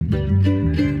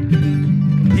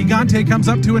Gigante comes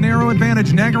up to a narrow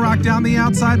advantage. Nagarok down the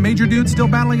outside. Major Dude still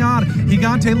battling on.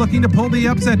 Gigante looking to pull the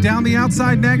upset down the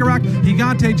outside. Nagarok.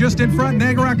 Gigante just in front.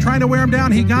 Nagarok trying to wear him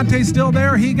down. Gigante still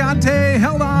there. Gigante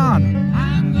held on.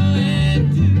 I'm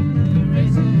going to the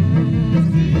races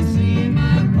to see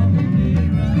my pony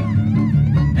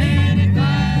run. And if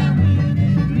I win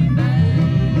in Greenback,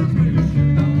 we're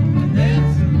sure gonna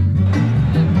have some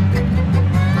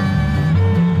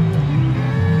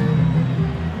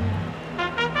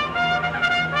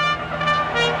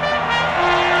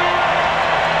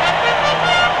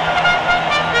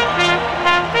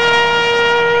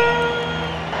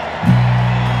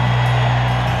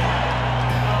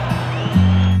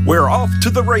We're off to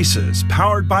the races,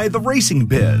 powered by The Racing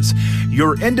Biz,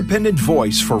 your independent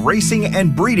voice for racing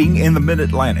and breeding in the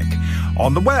Mid-Atlantic.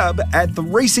 On the web at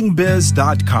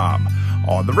theracingbiz.com.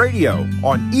 On the radio,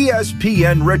 on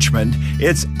ESPN Richmond,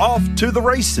 it's Off to the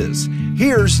Races.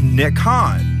 Here's Nick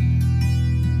Hahn.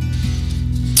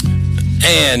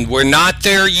 And we're not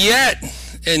there yet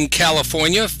in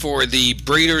California for the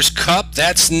Breeders' Cup.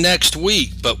 That's next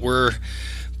week, but we're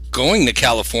going to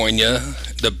California.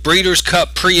 The Breeders'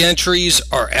 Cup pre-entries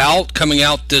are out, coming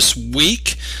out this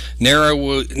week,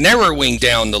 narrowing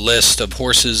down the list of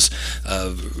horses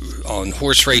on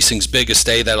horse racing's biggest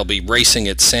day. That'll be racing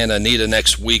at Santa Anita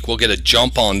next week. We'll get a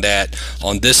jump on that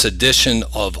on this edition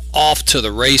of Off to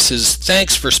the Races.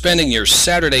 Thanks for spending your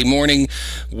Saturday morning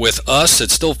with us.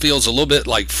 It still feels a little bit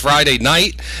like Friday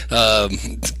night,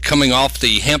 coming off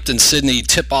the Hampton-Sydney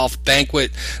tip-off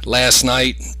banquet last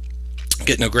night.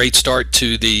 Getting a great start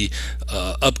to the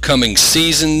upcoming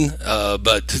season,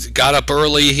 but got up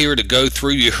early here to go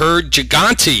through. You heard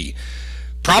Gigante.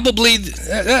 Probably,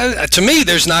 to me,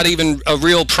 there's not even a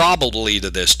real probability to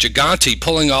this. Gigante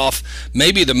pulling off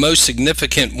maybe the most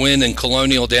significant win in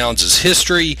Colonial Downs'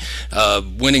 history,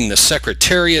 winning the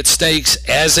Secretariat Stakes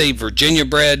as a Virginia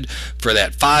bred for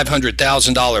that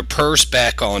 $500,000 purse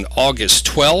back on August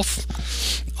 12th.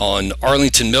 On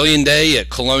Arlington Million Day at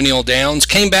Colonial Downs.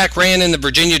 Came back, ran in the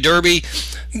Virginia Derby.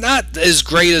 Not as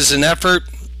great as an effort,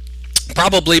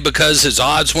 probably because his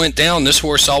odds went down. This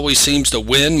horse always seems to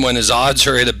win when his odds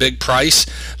are at a big price,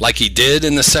 like he did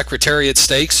in the Secretariat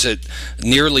Stakes at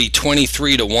nearly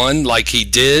 23-1, like he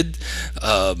did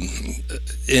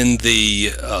in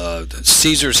the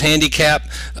Caesars Handicap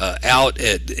out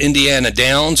at Indiana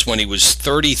Downs when he was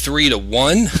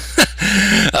 33-1.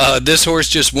 This horse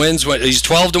just wins when he's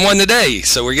 12-1 today,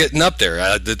 so we're getting up there.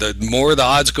 The more the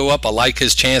odds go up, I like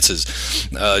his chances.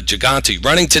 Gigante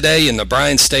running today in the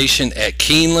Bryan Station at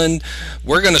Keeneland.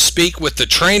 We're going to speak with the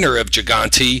trainer of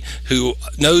Gigante, who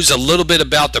knows a little bit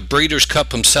about the Breeders'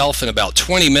 Cup himself in about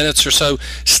 20 minutes or so.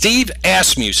 Steve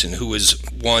Asmussen, who has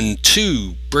won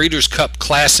 2 Breeders' Cup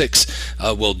Classics,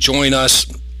 will join us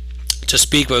to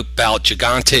speak about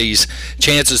Gigante's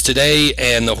chances today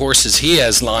and the horses he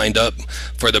has lined up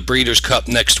for the Breeders' Cup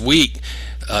next week.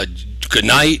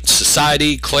 Goodnight,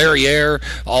 Society, Clairiere,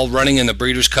 all running in the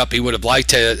Breeders' Cup. He would have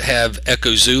liked to have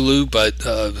Echo Zulu, but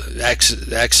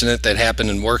accident that happened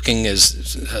in working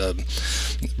is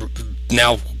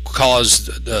now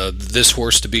caused this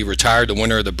horse to be retired, the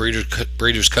winner of the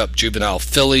Breeders' Cup Juvenile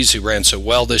Fillies, who ran so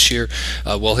well this year.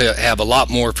 We'll have a lot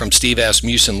more from Steve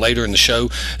Asmussen later in the show.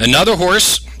 Another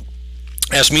horse,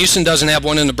 Asmussen doesn't have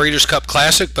one in the Breeders' Cup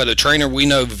Classic, but a trainer we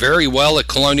know very well at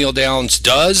Colonial Downs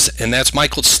does, and that's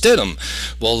Michael Stidham.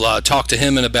 We'll talk to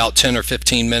him in about 10 or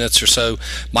 15 minutes or so.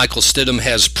 Michael Stidham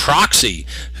has Proxy,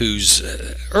 who's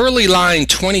early line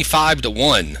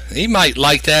 25-1. He might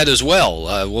like that as well.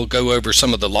 We'll go over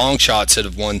some of the long shots that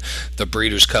have won the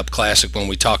Breeders' Cup Classic when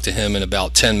we talk to him in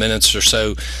about 10 minutes or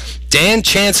so. Dan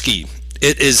Chansky,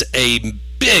 it is a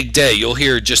big day. You'll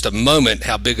hear in just a moment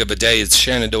how big of a day it's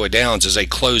Shenandoah Downs as they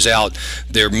close out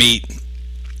their meet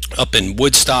up in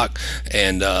Woodstock,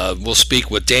 and we'll speak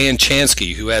with Dan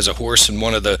Chansky, who has a horse in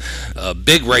one of the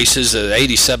big races, the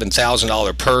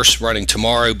 $87,000 purse running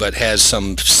tomorrow, but has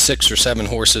some 6 or 7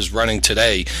 horses running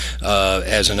today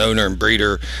as an owner and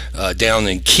breeder down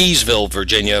in Keysville,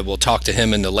 Virginia. We'll talk to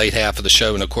him in the late half of the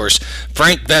show. And of course,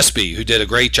 Frank Vespe, who did a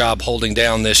great job holding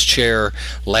down this chair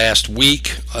last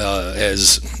week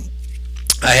as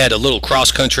I had a little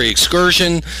cross-country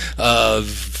excursion.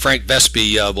 Frank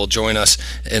Vespe will join us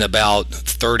in about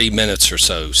 30 minutes or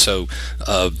so. So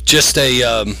just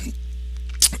a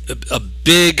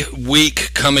big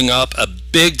week coming up, a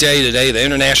big day today. The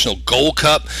International Gold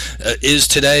Cup is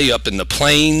today up in the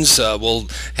Plains. We'll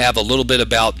have a little bit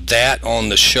about that on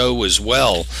the show as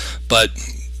well. But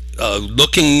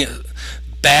looking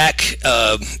back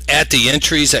at the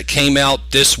entries that came out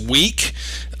this week,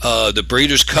 The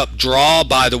Breeders' Cup draw,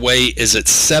 by the way, is at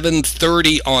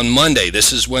 7:30 on Monday.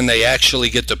 This is when they actually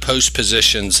get the post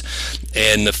positions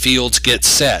and the fields get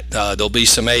set. There'll be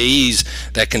some AEs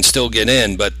that can still get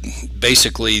in, but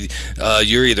basically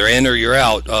you're either in or you're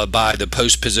out by the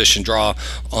post position draw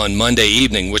on Monday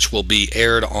evening, which will be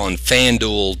aired on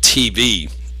FanDuel TV.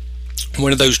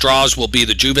 One of those draws will be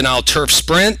the Juvenile Turf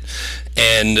Sprint,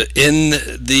 and in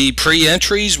the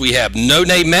pre-entries we have No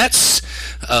Name Mets,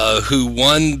 who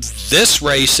won this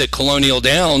race at Colonial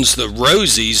Downs, the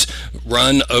Rosies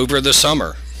run over the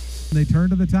summer. They turn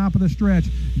to the top of the stretch.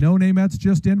 No Name Mets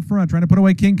just in front, trying to put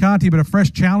away King Conti, but a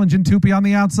fresh challenge in Tupi on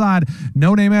the outside.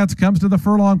 No Name Mets comes to the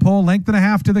furlong pole, length and a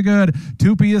half to the good.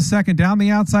 Tupi is second. Down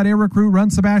the outside, Air Recruit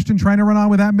runs Sebastian, trying to run on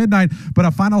with that Midnight, but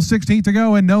a final 16th to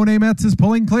go, and No Name Mets is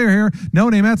pulling clear here. No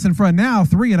Name Mets in front now,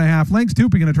 3.5 lengths.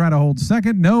 Tupi going to try to hold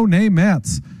second. No Name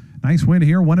Mets. Nice win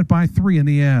here, won it by 3 in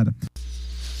the end.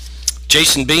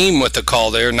 Jason Beam with the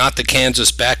call there, not the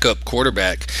Kansas backup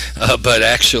quarterback, but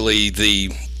actually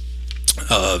the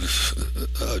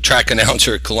track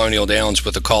announcer at Colonial Downs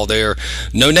with a call there.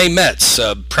 No Name Mets,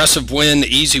 impressive win,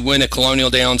 easy win at Colonial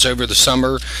Downs over the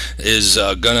summer, is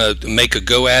going to make a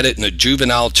go at it in a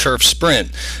Juvenile Turf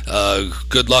Sprint.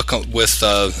 Good luck with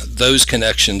those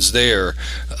connections there.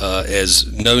 As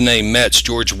No Name Mets,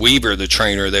 George Weaver, the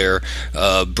trainer there,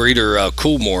 breeder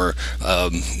Coolmore,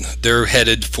 they're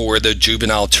headed for the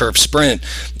Juvenile Turf Sprint.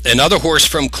 Another horse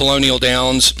from Colonial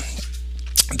Downs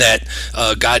that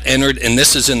got entered, and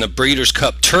this is in the Breeders'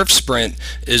 Cup Turf Sprint,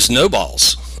 is No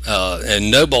Balls. And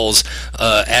No Balls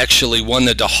actually won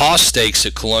the DeHaas Stakes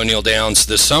at Colonial Downs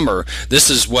this summer.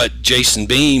 This is what Jason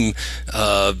Beam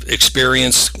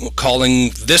experienced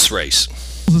calling this race.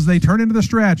 As they turn into the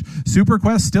stretch, Super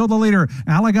Quest still the leader.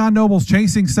 Allegan Nobles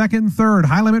chasing second and third.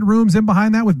 High Limit Rooms in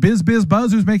behind that with Biz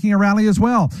Buzz, who's making a rally as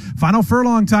well. Final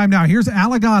furlong time now. Here's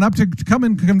Allegan up to come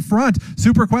and confront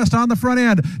Super Quest on the front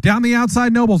end. Down the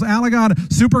outside, Nobles.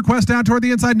 Allegan, Super Quest down toward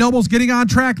the inside. Nobles getting on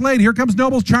track late. Here comes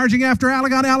Nobles charging after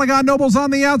Allegan. Allegan, Nobles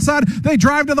on the outside. They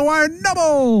drive to the wire.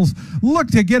 Nobles look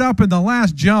to get up in the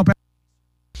last jump.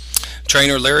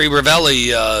 Trainer Larry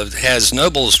Ravelli has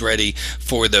Nobles ready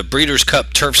for the Breeders'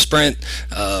 Cup Turf Sprint,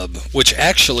 which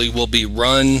actually will be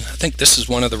run, I think this is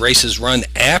one of the races run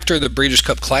after the Breeders'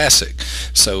 Cup Classic.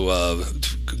 So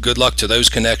good luck to those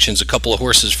connections. A couple of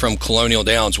horses from Colonial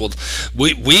Downs. Well,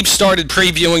 we've started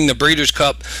previewing the Breeders'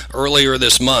 Cup earlier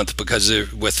this month because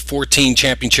with 14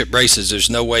 championship races, there's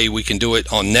no way we can do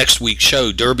it on next week's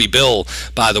show. Derby Bill,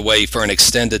 by the way, for an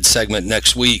extended segment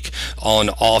next week on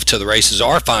Off to the Races,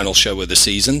 our final show of the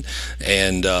season,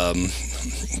 and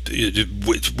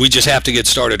we just have to get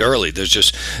started early. There's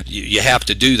just, you have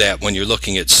to do that when you're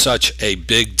looking at such a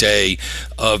big day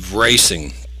of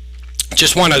racing.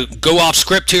 Just want to go off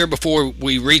script here before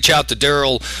we reach out to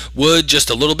Darryl Wood just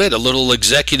a little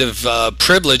executive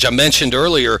privilege. I mentioned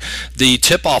earlier the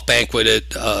tip-off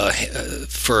banquet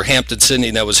for Hampton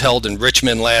Sydney that was held in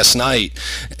Richmond last night,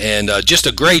 and just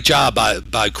a great job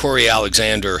by Corey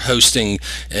Alexander hosting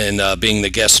and being the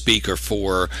guest speaker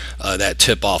for that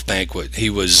tip-off banquet. He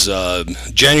was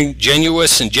genuine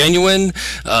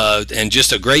and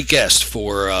just a great guest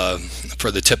for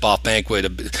the tip-off banquet.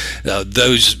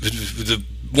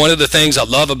 One of the things I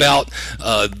love about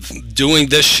doing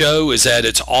this show is that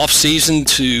it's off-season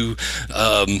to,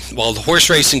 while the horse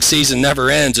racing season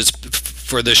never ends, it's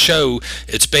for the show,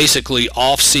 it's basically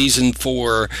off-season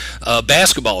for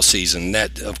basketball season.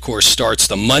 That, of course, starts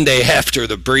the Monday after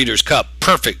the Breeders' Cup.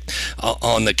 Perfect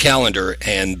on the calendar.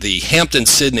 And the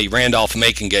Hampton-Sydney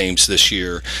Randolph-Macon games this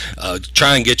year,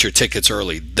 try and get your tickets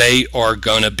early. They are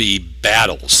going to be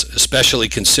battles, especially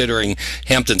considering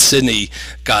Hampton-Sydney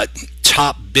got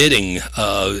top bidding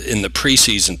in the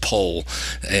preseason poll,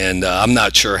 and I'm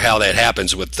not sure how that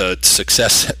happens with the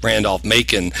success that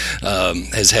Randolph-Macon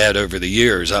has had over the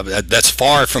years. That's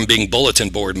far from being bulletin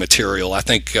board material. I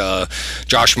think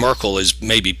Josh Merkel is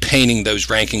maybe painting those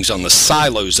rankings on the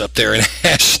silos up there in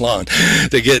Ashland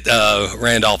to get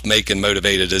Randolph-Macon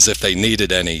motivated as if they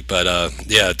needed any. But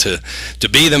yeah, to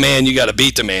be the man, you got to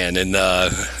beat the man, and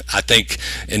I think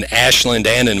in Ashland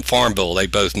and in Farmville, they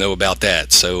both know about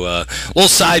that. So a little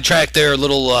sidetrack there, a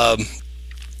little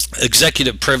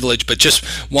executive privilege, but just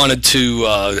wanted to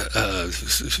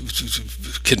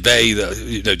convey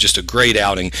just a great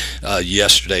outing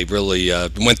yesterday. Really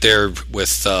went there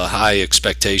with high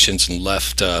expectations and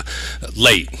left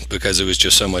late because it was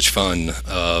just so much fun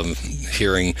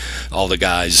hearing all the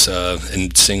guys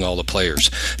and seeing all the players.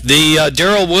 The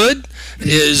Darryl Wood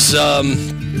is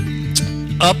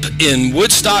up in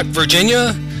Woodstock,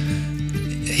 Virginia,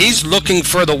 He's looking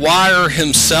for the wire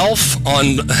himself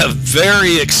on a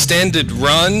very extended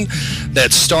run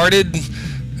that started.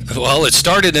 Well, it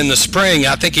started in the spring.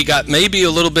 I think he got maybe a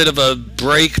little bit of a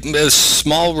break, a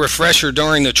small refresher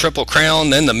during the Triple Crown.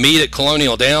 Then the meet at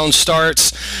Colonial Downs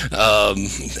starts.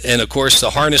 And, of course,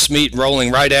 the harness meet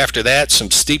rolling right after that.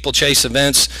 Some steeplechase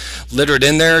events littered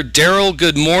in there. Darryl,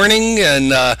 good morning.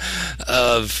 And, the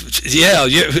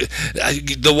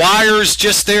wire's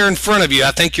just there in front of you.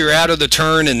 I think you're out of the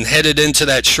turn and headed into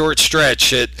that short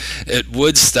stretch at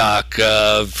Woodstock.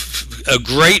 A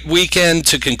great weekend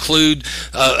to conclude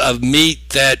a meet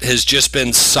that has just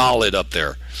been solid up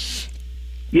there.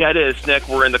 Yeah, it is, Nick.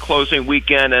 We're in the closing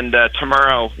weekend, and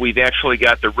tomorrow we've actually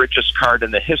got the richest card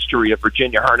in the history of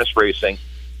Virginia harness racing.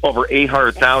 Over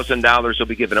 $800,000 will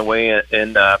be given away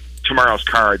in tomorrow's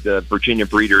card, the Virginia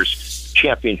Breeders'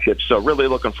 Championship. So really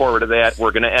looking forward to that.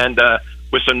 We're going to end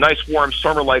with some nice warm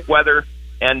summer-like weather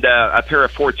and a pair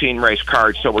of 14-race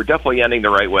cards. So we're definitely ending the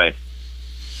right way.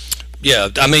 Yeah,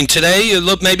 I mean, today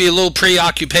maybe a little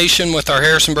preoccupation with our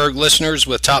Harrisonburg listeners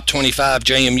with Top 25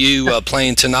 JMU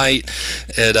playing tonight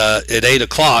at 8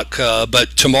 o'clock.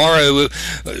 But tomorrow,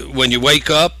 when you wake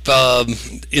up,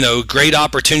 great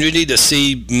opportunity to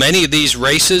see many of these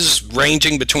races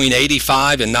ranging between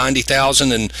 85 and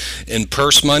 90,000 in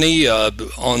purse money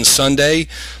on Sunday.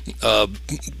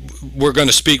 We're going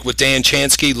to speak with Dan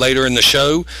Chansky later in the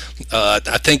show.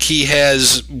 I think he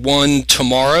has one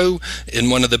tomorrow in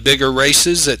one of the bigger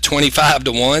races at 25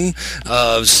 to 1.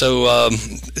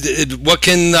 What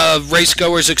can race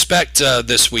goers expect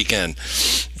this weekend?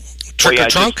 Trick or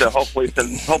trunk? Hopefully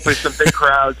some big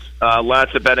crowds,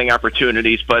 lots of betting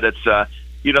opportunities, but it's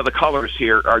the colors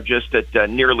here are just at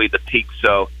nearly the peak,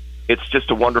 so it's just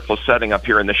a wonderful setting up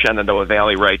here in the Shenandoah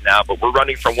Valley right now. But we're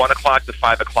running from 1 o'clock to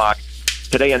 5 o'clock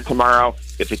today and tomorrow.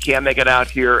 If you can't make it out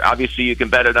here, obviously you can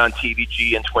bet it on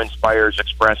TVG and Twin Spires,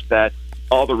 Express Bet,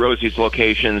 all the Rosie's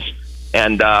locations.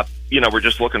 And, we're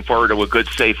just looking forward to a good,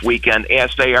 safe weekend,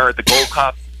 as they are at the Gold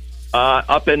Cup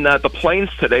up in the Plains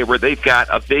today, where they've got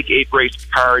a big 8-race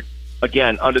card,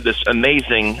 again, under this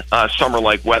amazing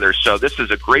summer-like weather. So this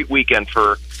is a great weekend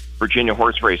for Virginia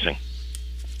horse racing.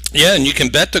 Yeah, and you can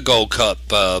bet the Gold Cup.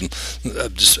 I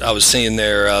was seeing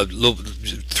there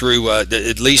through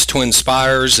at least Twin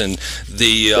Spires and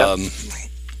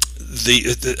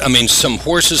some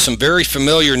horses, some very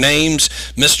familiar names.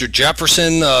 Mr.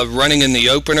 Jefferson running in the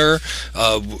opener.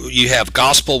 You have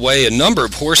Gospel Way, a number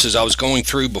of horses I was going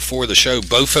through before the show.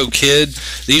 Bofo Kid.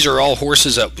 These are all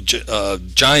horses that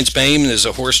Giants Bane is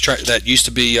a horse that used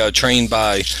to be trained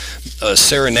by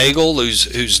Sarah Nagel,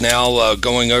 who's now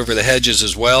going over the hedges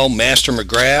as well. Master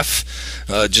McGrath.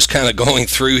 Just kind of going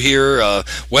through here.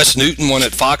 Wes Newton won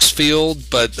at Foxfield,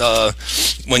 but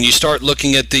when you start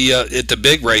looking at the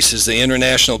big races, the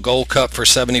International Gold Cup for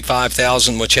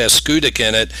 $75,000, which has Skudik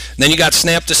in it, and then you got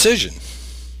Snap Decision.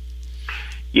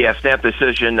 Yeah, Snap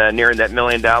Decision nearing that $1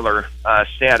 million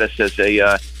status as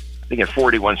I think at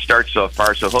 41 starts so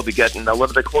far, so he'll be getting a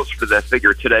little bit closer to that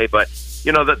figure today. But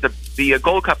the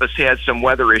Gold Cup has had some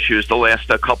weather issues the last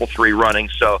couple 3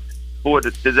 runnings, so. Boy,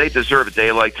 do they deserve a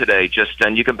day like today.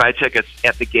 And you can buy tickets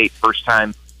at the gate. First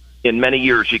time in many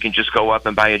years, you can just go up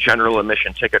and buy a general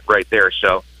admission ticket right there.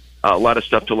 So a lot of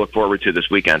stuff to look forward to this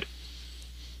weekend.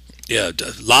 Yeah,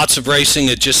 lots of racing.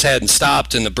 It just hadn't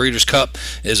stopped, and the Breeders' Cup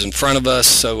is in front of us.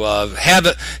 So have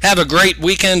a great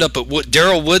weekend up at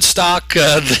Darryl Woodstock,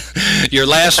 your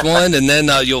last one, and then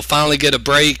you'll finally get a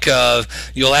break.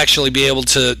 You'll actually be able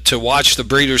to watch the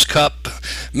Breeders' Cup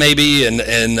maybe and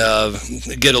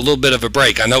get a little bit of a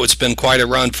break. I know it's been quite a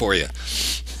run for you.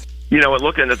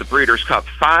 Looking at the Breeders' Cup,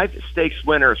 5 stakes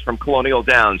winners from Colonial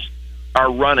Downs are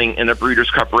running in the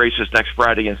Breeders' Cup races next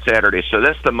Friday and Saturday. So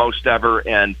that's the most ever,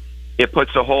 and it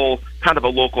puts a whole kind of a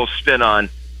local spin on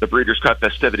the Breeders' Cup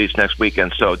festivities next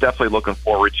weekend. So definitely looking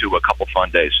forward to a couple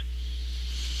fun days.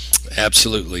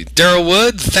 Absolutely. Darryl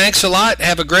Wood, thanks a lot.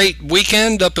 Have a great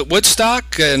weekend up at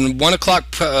Woodstock, and 1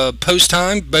 o'clock post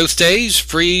time both days.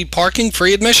 Free parking,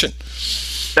 free admission.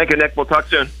 Thank you, Nick. We'll talk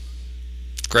soon.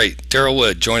 Great. Darryl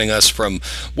Wood joining us from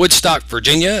Woodstock,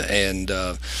 Virginia. And,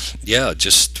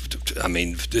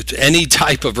 any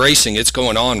type of racing, it's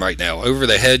going on right now. Over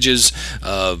the hedges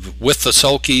with the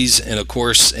sulkies and, of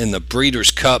course, in the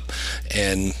Breeders' Cup.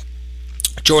 And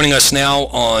joining us now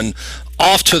on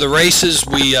Off to the Races,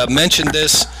 we mentioned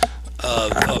this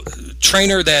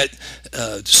trainer that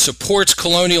supports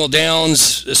Colonial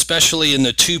Downs, especially in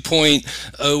the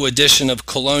 2.0 edition of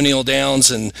Colonial Downs,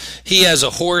 and he has a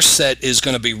horse that is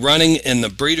going to be running in the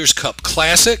Breeders' Cup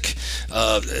Classic,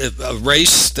 a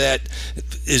race that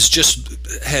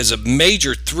has a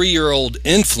major 3-year-old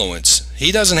influence.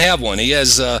 He doesn't have one. He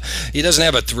doesn't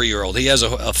have a 3-year-old. He has a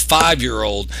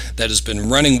 5-year-old that has been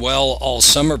running well all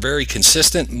summer, very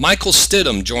consistent. Michael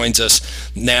Stidham joins us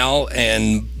now.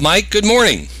 And Mike, good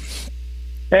morning.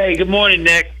 Hey, good morning,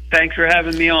 Nick. Thanks for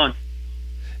having me on.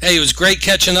 Hey, it was great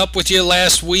catching up with you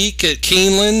last week at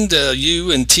Keeneland.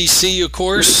 You and TC, of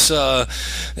course,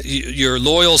 your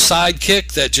loyal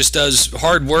sidekick that just does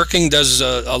hard working, does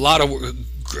a lot of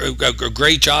a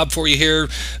great job for you here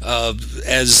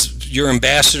as your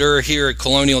ambassador here at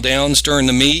Colonial Downs during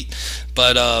the meet.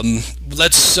 But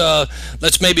let's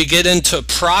maybe get into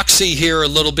Proxy here a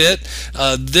little bit.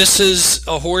 This is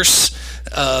a horse.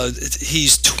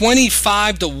 He's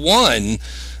 25-1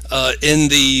 in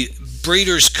the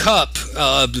Breeders' Cup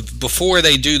before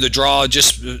they do the draw.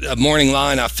 Just a morning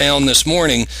line I found this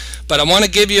morning. But I want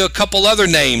to give you a couple other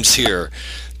names here.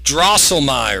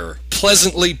 Drosselmeyer,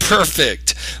 Pleasantly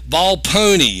Perfect, Vol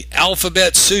Pony,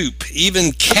 Alphabet Soup,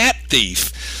 even Cat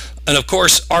Thief. And of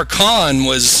course, Archon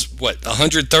was,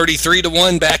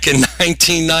 133-1 back in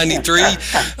 1993?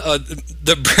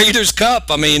 The Breeders'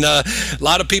 Cup, I mean, a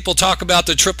lot of people talk about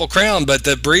the Triple Crown, but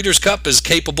the Breeders' Cup is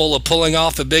capable of pulling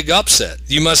off a big upset.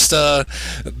 You must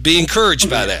be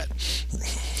encouraged by that.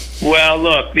 Well,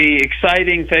 look, the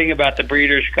exciting thing about the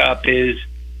Breeders' Cup is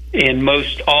in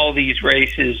most all these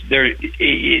races,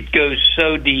 it goes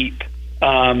so deep.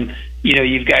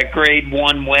 You've got Grade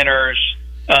 1 winners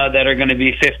that are going to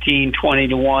be 15,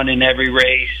 20-1 in every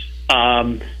race.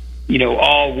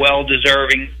 All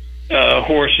well-deserving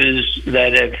horses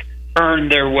that have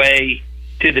earned their way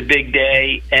to the big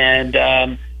day. And,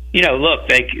 look,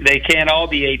 they can't all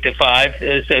be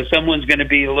 8-5. So someone's going to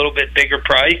be a little bit bigger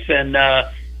price. And,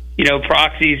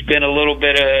 Proxy's been a little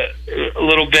bit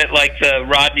like the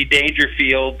Rodney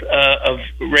Dangerfield of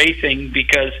racing,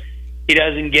 because he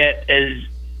doesn't get as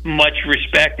much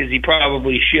respect as he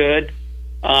probably should.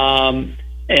 A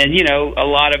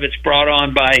lot of it's brought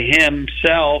on by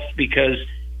himself, because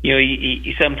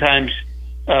he sometimes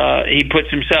he puts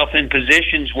himself in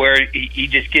positions where he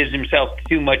just gives himself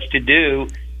too much to do,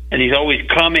 and he's always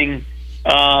coming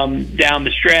down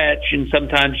the stretch, and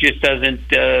sometimes just doesn't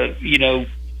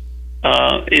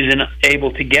isn't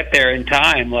able to get there in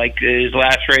time. Like his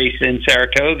last race in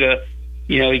Saratoga,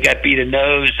 he got beat a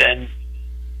nose and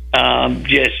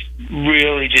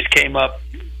just came up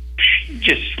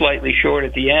just slightly short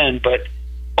at the end, but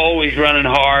always running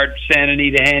hard. Santa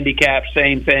Anita handicap,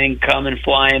 same thing, coming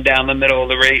flying down the middle of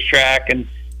the racetrack and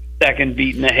second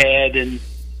beating ahead. And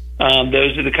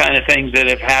those are the kind of things that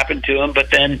have happened to him.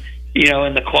 But then,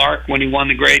 in the Clark, when he won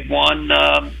the Grade 1,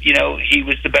 he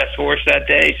was the best horse that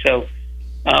day. So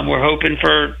we're hoping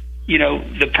for,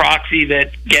 the Proxy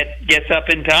that gets up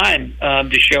in time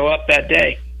to show up that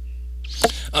day.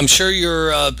 I'm sure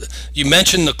you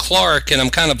mentioned the Clark, and I'm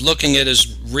kind of looking at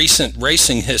his recent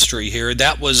racing history here.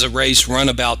 That was a race run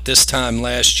about this time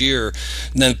last year.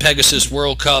 And then Pegasus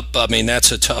World Cup, I mean,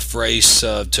 that's a tough race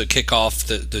to kick off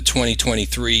the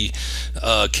 2023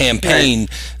 campaign,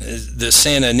 the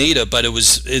Santa Anita. But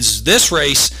is this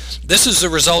race, this is the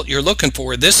result you're looking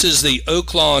for. This is the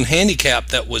Oaklawn handicap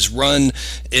that was run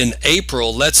in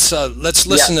April. Let's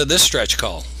listen to this stretch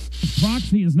call.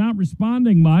 Proxy is not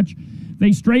responding much.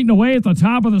 They straighten away at the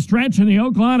top of the stretch in the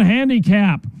Oaklawn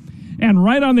handicap. And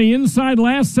right on the inside,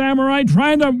 Last Samurai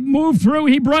trying to move through.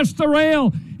 He brushed the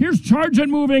rail. Here's Chargent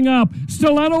moving up.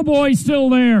 Stiletto Boy still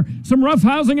there. Some rough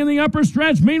housing in the upper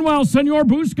stretch. Meanwhile, Senor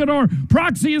Buscador.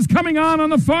 Proxy is coming on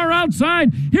the far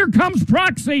outside. Here comes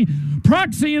Proxy.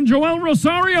 Proxy and Joel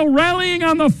Rosario rallying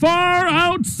on the far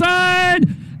outside.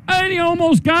 And he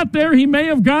almost got there. He may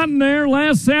have gotten there.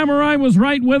 Last Samurai was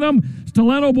right with him.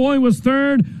 Stiletto Boy was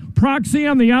third. Proxy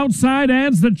on the outside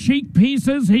adds the cheek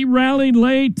pieces. He rallied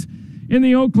late in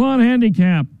the Oaklawn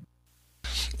handicap.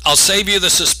 I'll save you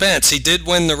the suspense. He did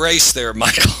win the race there,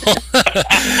 Michael.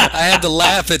 I had to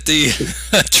laugh at the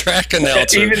track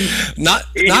announcer. Not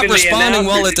responding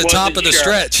well at the top of the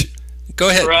stretch. Go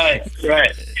ahead. Right.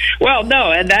 Well,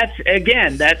 no, and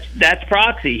that's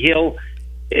Proxy.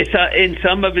 In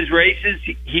some of his races,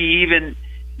 he even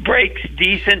breaks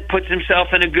decent, puts himself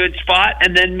in a good spot,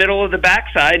 and then middle of the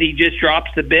backside, he just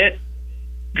drops the bit,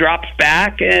 drops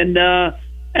back, and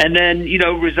then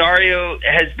Rosario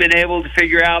has been able to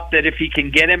figure out that if he can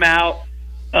get him out,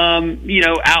 out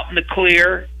in the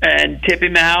clear and tip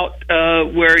him out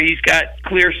where he's got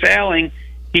clear sailing,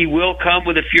 he will come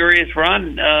with a furious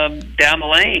run down the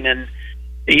lane. And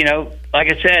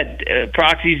like I said,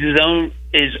 Proxy's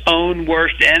his own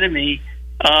worst enemy.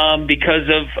 Because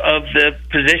of the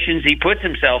positions he puts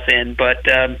himself in. But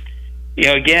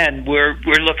again, we're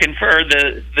looking for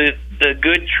the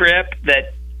good trip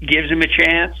that gives him a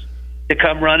chance to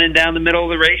come running down the middle of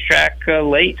the racetrack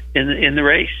late in the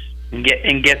race and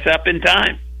gets up in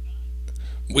time.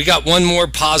 We got one more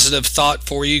positive thought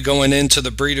for you going into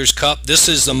the Breeders' Cup. This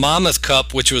is the Monmouth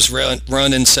Cup, which was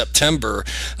run in September.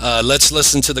 Let's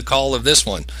listen to the call of this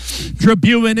one.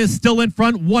 Tribune is still in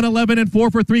front, 1:11 and 4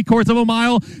 for 3/4 of a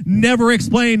mile. Never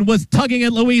Explained was tugging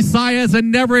at Luis Saez,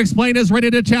 and Never Explained is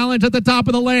ready to challenge at the top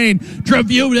of the lane.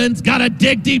 Tribune's got to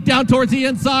dig deep down towards the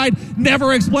inside.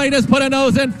 Never Explained has put a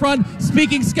nose in front.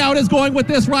 Speaking Scout is going with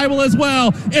this rival as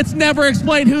well. It's Never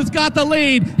Explained who's got the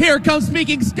lead. Here comes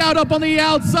Speaking Scout up on the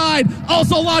outside.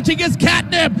 Also launching is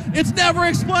Catnip. It's Never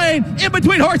Explained. In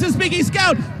between horses, Speaking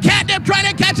Scout. Catnip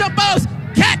trying to catch up most.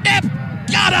 Catnip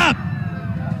got up.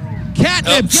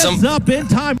 Catnip gets up in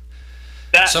time.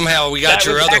 Somehow we got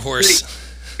your other horse.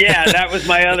 Yeah, that was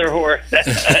my other horse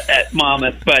at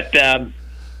Monmouth. But,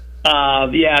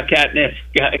 yeah, Catnip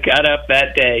got up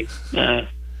that day.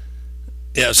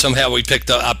 Yeah, somehow I picked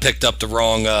up the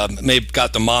wrong, maybe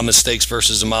got the Monmouth Stakes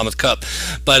versus the Monmouth Cup.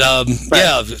 But,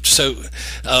 yeah, so,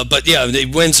 but yeah, he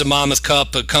wins the Monmouth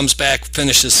Cup, comes back,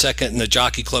 finishes second in the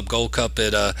Jockey Club Gold Cup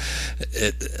at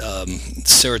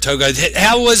Saratoga.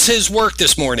 How was his work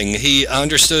this morning? He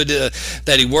understood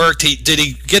that he worked. Did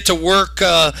he get to work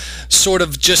sort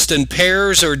of just in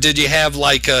pairs, or did you have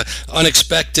like a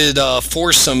unexpected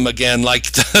foursome again,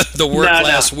 like the work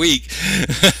last week?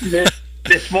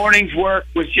 This morning's work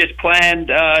was just planned,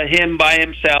 him by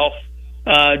himself.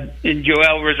 And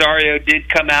Joel Rosario did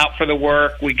come out for the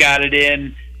work. We got it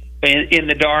in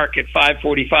the dark at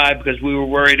 5:45 because we were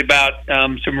worried about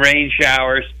some rain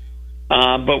showers.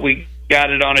 But we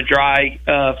got it on a dry,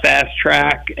 fast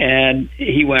track, and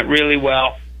he went really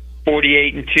well.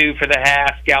 48 and 2 for the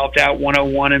half, galloped out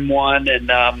 101 and 1,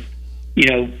 and you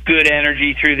know, good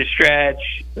energy through the stretch.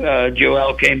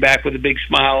 Joel came back with a big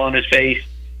smile on his face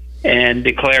and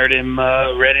declared him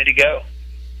ready to go.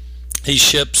 He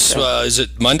ships, is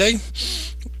it Monday?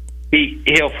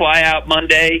 He'll fly out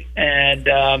Monday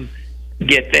and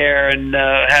get there and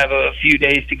have a few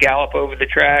days to gallop over the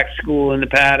track, school in the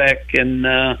paddock,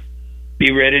 and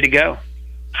be ready to go.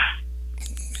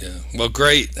 Yeah, well,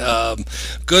 great.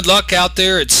 Good luck out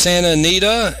there at Santa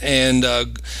Anita, and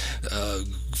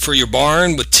for your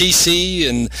barn with TC,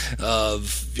 and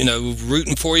you know,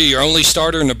 rooting for you. You're only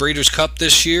starter in the Breeders' Cup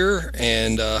this year,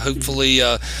 and hopefully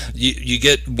you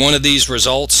get one of these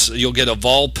results. You'll get a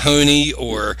Vol Pony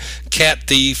or Cat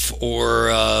Thief or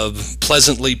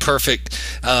Pleasantly Perfect.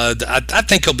 I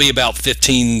think it'll be about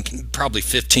 15, probably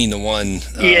 15 to 1.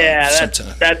 Yeah,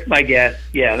 that's my guess.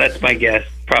 Yeah, that's my guess.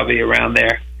 Probably around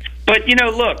there. But you know,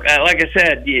 look, like I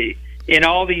said, in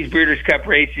all these Breeders' Cup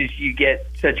races, you get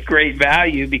such great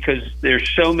value because there's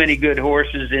so many good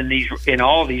horses in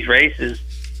all these races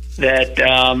that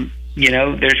you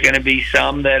know, there's going to be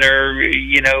some that are,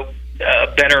 you know,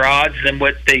 better odds than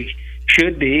what they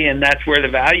should be, and that's where the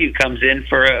value comes in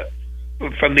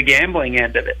from the gambling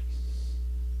end of it.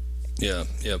 Yeah,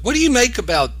 yeah. What do you make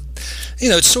about, you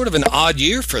know, it's sort of an odd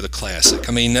year for the Classic.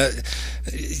 I mean,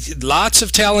 lots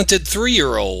of talented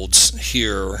 3-year-olds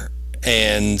here,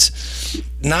 and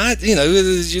not, you know,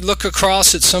 you look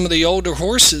across at some of the older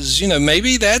horses, you know,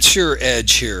 maybe that's your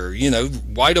edge here. You know,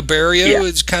 White Oberio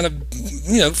is kind of,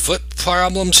 you know, foot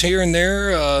problems here and there.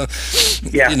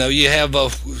 You know, you have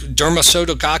Derma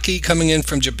Sotogaki coming in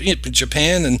from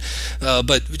Japan, and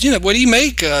but, you know, what do you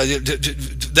make?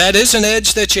 That is an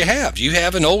edge that you have. You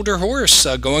have an older horse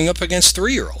going up against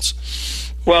 3-year-olds.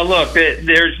 Well, look,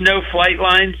 there's no flight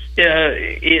lines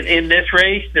in this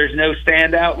race. There's no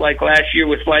standout like last year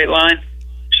with Flightline.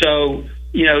 So,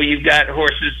 you know, you've got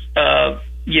horses,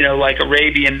 you know, like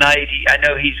Arabian Night. I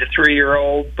know he's a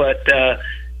 3-year-old, but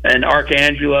and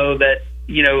Archangelo that,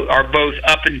 you know, are both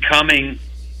up and coming.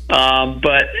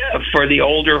 But for the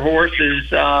older horses,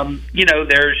 you know,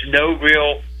 there's no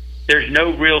real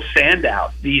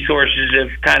standout. These horses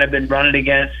have kind of been running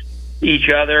against each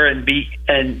other and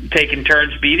taking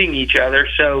turns beating each other.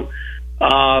 So,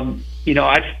 you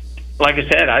know, like I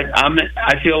said,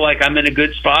 I feel like I'm in a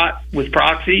good spot with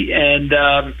Proxy, and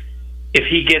if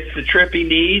he gets the trip he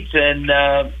needs, and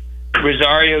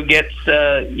Rosario gets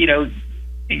you know,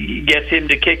 gets him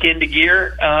to kick into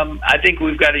gear, I think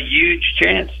we've got a huge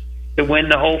chance to win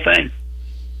the whole thing.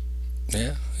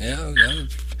 Yeah.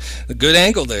 A good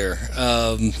angle there.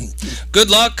 Good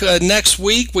luck next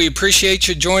week. We appreciate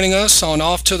you joining us on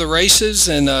Off to the Races,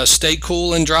 and stay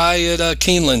cool and dry at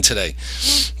Keeneland today.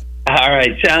 All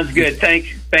right, sounds good.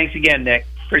 Thanks again, Nick.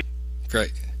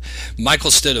 Great.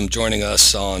 Michael Stidham joining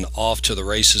us on Off to the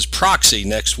Races proxy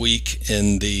next week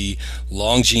in the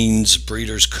Longines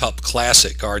Breeders' Cup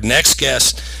Classic. Our next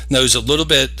guest knows a little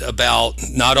bit about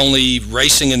not only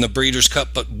racing in the Breeders' Cup,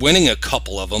 but winning a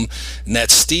couple of them, and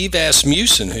that's Steve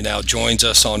Asmussen, who now joins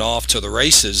us on Off to the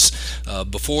Races.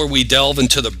 Before we delve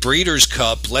into the Breeders'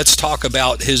 Cup, let's talk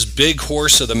about his big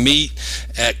horse of the meet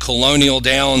at Colonial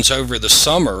Downs over the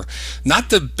summer. Not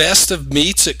the best of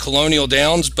meets at Colonial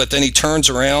Downs, but then he turns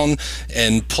around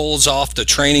and pulls off the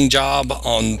training job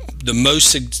on the most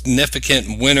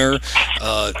significant winner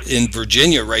in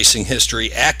Virginia racing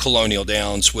history at Colonial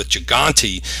Downs, with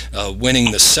Gigante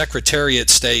winning the Secretariat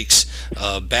Stakes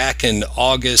back in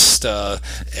August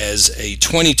as a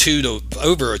 22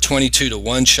 to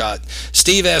 1 shot.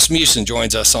 Steve Asmussen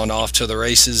joins us on Off to the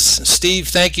Races. Steve,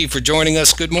 thank you for joining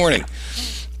us. Good morning.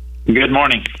 Good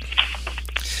morning.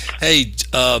 Hey,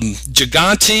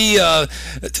 Gigante, a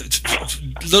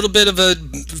little bit of a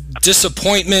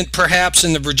disappointment perhaps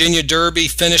in the Virginia Derby,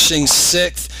 finishing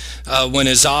 6th when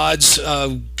his odds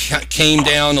came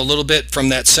down a little bit from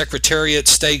that Secretariat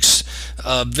Stakes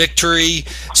victory.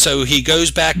 So he goes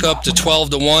back up to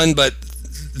 12 to 1, but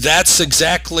that's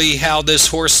exactly how this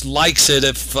horse likes it.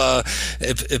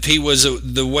 If he was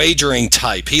the wagering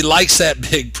type, he likes that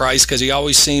big price because he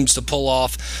always seems to pull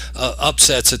off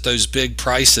upsets at those big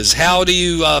prices. How do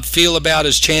you feel about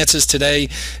his chances today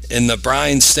in the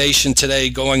Bryan Station today,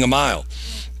 going a mile?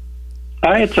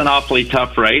 It's an awfully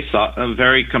tough race, a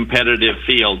very competitive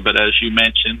field, but as you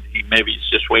mentioned, maybe he's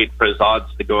just waiting for his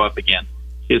odds to go up again.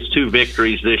 His 2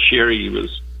 victories this year, he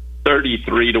was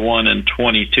 33 to 1 and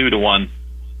 22 to 1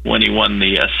 when he won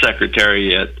the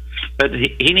Secretariat. But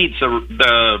he needs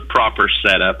the proper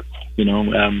setup.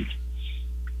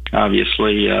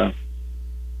 Obviously,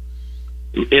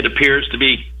 it appears to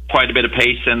be quite a bit of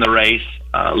pace in the race,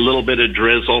 a little bit of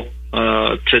drizzle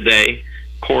today.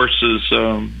 Course is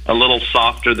a little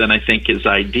softer than I think is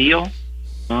ideal,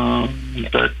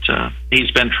 but he's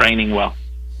been training well.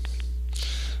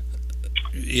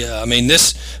 Yeah, I mean,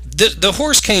 the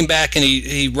horse came back and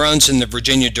he runs in the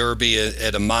Virginia Derby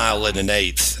at a mile and an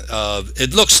eighth.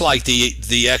 It looks like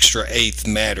the extra eighth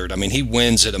mattered. I mean, he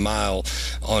wins at a mile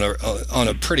on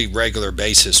a pretty regular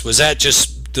basis. Was that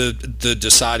just the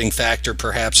deciding factor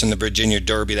perhaps in the Virginia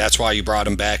Derby? That's why you brought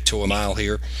him back to a mile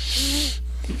here?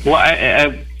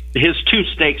 Well, his 2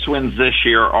 stakes wins this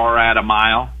year are at a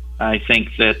mile. I think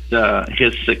that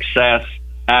his success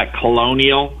at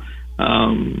Colonial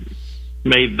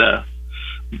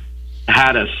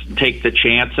had us take the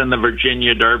chance in the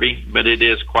Virginia Derby, but it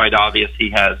is quite obvious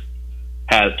he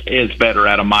is better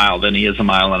at a mile than he is a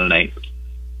mile and an eighth.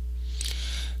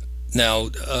 Now,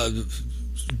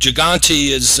 Gigante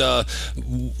is,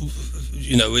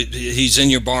 he's in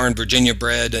your barn, Virginia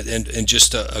bred, and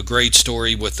just a great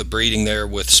story with the breeding there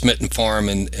with Smitten Farm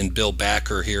and Bill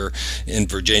Backer here in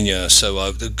Virginia.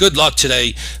 So good luck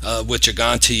today with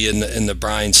Gigante in the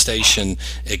Bryan Station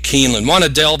at Keeneland. Want to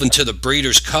delve into the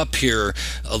Breeders' Cup here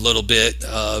a little bit.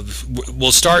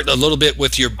 We'll start a little bit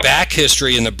with your back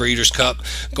history in the Breeders' Cup,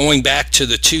 going back to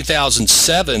the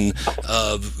 2007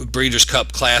 Breeders'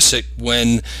 Cup Classic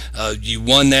when you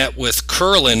won that with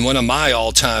Curlin, one of my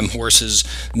all-time horses,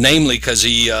 namely because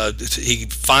he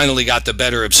finally got the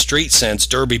better of Street Sense,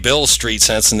 Derby Bill's Street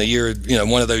Sense, in the year,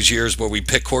 one of those years where we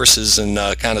pick horses and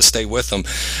kind of stay with them.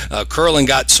 Curlin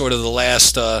got sort of the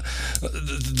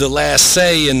last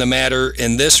say in the matter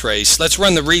in this race. Let's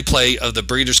run the replay of the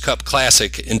Breeders' Cup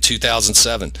Classic in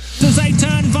 2007. As they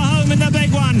turn for home in the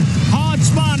big one, hard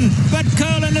spun, but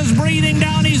Curlin is breathing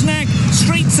down his neck.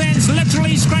 Street Sense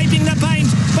literally scraping the paint,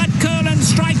 but Curlin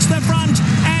strikes the front,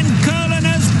 and Curlin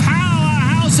is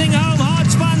powerhousing home.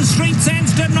 Hard spun, Street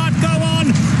Sense did not go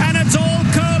on, and it's all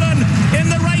Curlin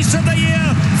in the race of the year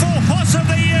for Horse of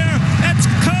the Year. It's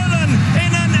Curlin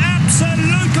in an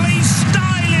absolutely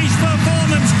stylish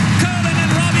performance. Curlin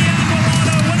and Robbie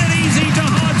Alvarado win it easy to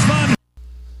hard spun.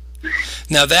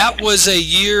 Now that was a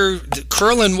year,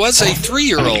 Curlin was a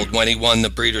 3-year-old when he won the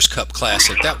Breeders' Cup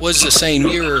Classic. That was the same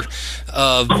year.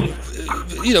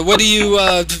 What do you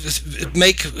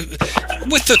make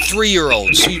with the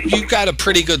 3-year-olds? You got a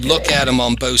pretty good look at them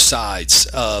on both sides,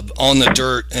 on the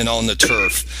dirt and on the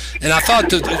turf. And I thought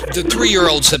the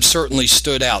 3-year-olds have certainly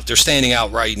stood out. They're standing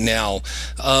out right now.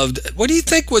 What do you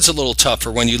think was a little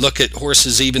tougher when you look at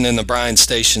horses even in the Bryan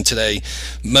Station today?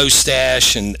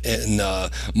 Mustache and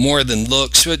More Than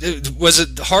Looks. Was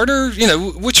it harder?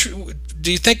 Which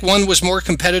do you think one was more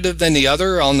competitive than the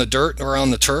other on the dirt or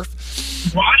on the turf?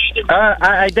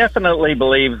 I definitely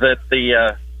believe that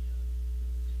the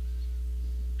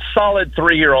solid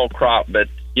 3-year-old crop, but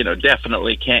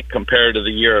definitely can't compare to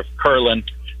the year of Curlin.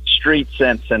 Street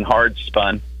Sense and Hard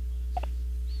Spun.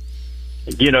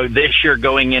 You know, this year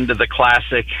going into the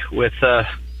Classic with the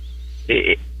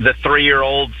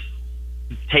 3-year-olds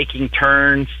taking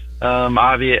turns,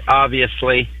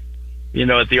 obviously, you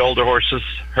know, at the older horses,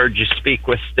 heard you speak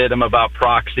with Stidham about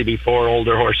Proxy before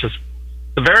older horses.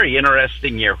 It's a very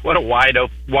interesting year. What a wide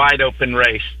open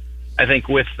race. I think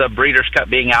with the Breeders' Cup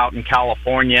being out in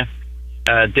California,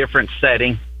 different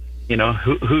setting, you know,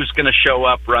 who's going to show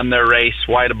up, run their race,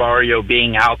 White Barrio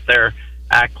being out there,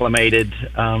 acclimated.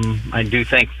 I do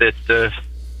think that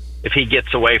if he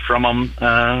gets away from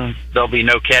them, there'll be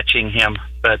no catching him,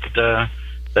 but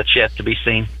that's yet to be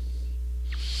seen.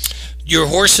 Your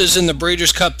horses in the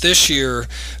Breeders' Cup this year,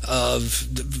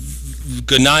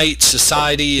 Goodnight,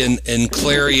 Society, and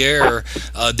Clairiere,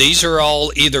 these are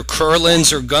all either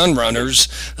Curlins or Gun Runners,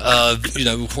 you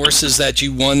know, horses that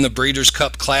you won the Breeders'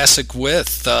 Cup Classic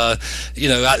with. You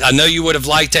know, I know you would have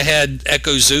liked to had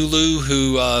Echo Zulu,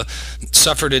 who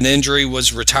suffered an injury,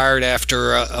 was retired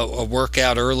after a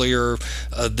workout earlier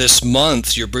this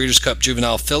month, your Breeders' Cup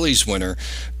Juvenile Fillies winner.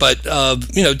 But,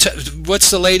 you know,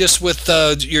 what's the latest with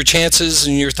your chances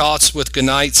and your thoughts with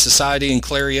Goodnight, Society, and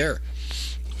Clairiere?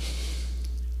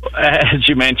 As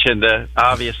you mentioned,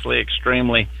 obviously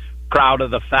extremely proud of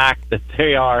the fact that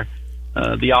they are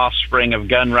the offspring of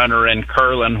Gun Runner and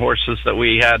Curlin, horses that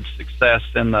we had success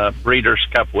in the Breeders'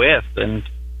 Cup with. And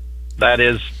that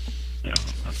is, you know,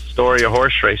 a story of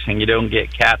horse racing. You don't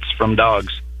get cats from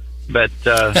dogs. But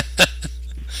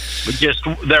just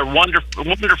they're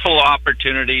wonderful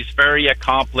opportunities, very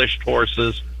accomplished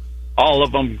horses, all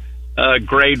of them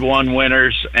Grade 1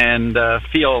 winners, and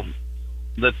feel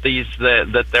that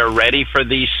that they're ready for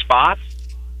these spots,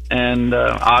 and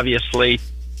obviously,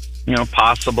 you know,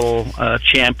 possible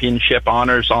championship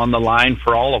honors on the line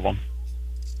for all of them.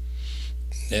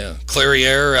 Yeah,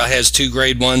 Clairiere has 2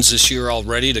 Grade 1s this year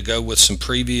already to go with some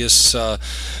previous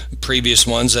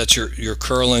ones. That's your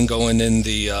Curlin going in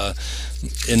the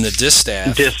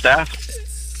distaff.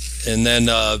 And then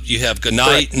you have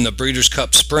Goodnight in the Breeders'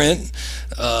 Cup Sprint.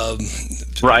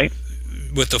 Right.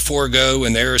 With the Forgo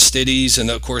and the Aristides, and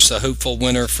of course the hopeful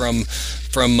winner from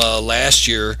last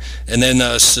year, and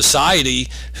then Society,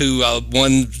 who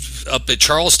won up at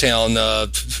Charlestown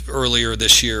earlier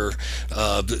this year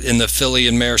in the Filly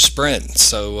and Mare Sprint.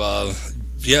 So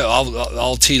yeah,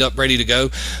 all teed up, ready to go.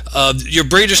 Your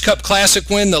Breeders' Cup Classic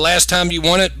win, the last time you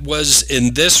won it was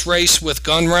in this race with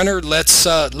Gun Runner. Let's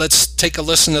take a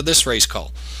listen to this race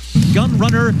call. Gun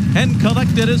Runner and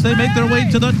Collected as they make their way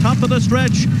to the top of the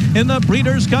stretch in the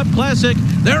Breeders' Cup Classic.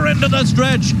 They're into the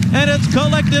stretch, and it's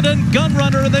Collected and Gun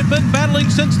Runner. They've been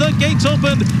battling since the gates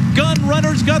opened. Gun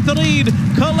Runner's got the lead.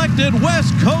 Collected,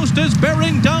 West Coast is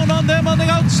bearing down on them on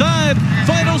the outside.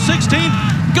 Final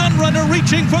 16th. Gun Runner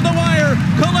reaching for the wire.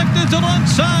 Collected's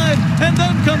alongside, and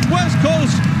then comes West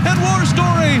Coast and War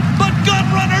Story. But Gun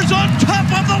Runner's on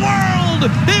top of the world.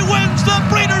 He wins the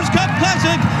Breeders' Cup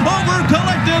Classic over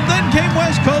Collected. Then came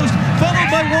West Coast, followed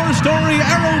by War Story.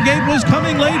 Arrowgate was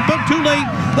coming late, but too late.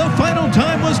 The final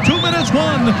time was 2 minutes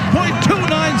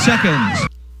 1.29 seconds.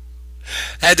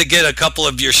 Had to get a couple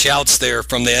of your shouts there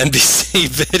from the NBC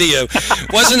video.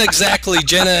 Wasn't exactly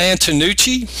Jenna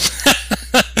Antonucci,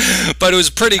 but it was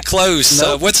pretty close.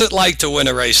 Nope. What's it like to win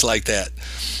a race like that?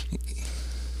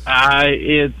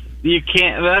 You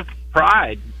can't. That's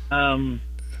pride.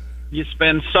 You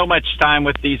spend so much time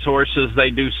with these horses. They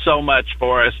do so much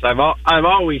for us. I've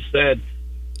always said,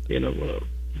 you know,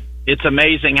 it's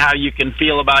amazing how you can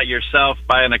feel about yourself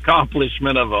by an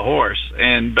accomplishment of a horse,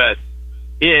 but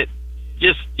you're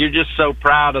just so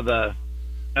proud of the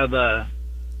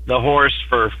horse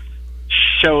for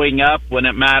showing up when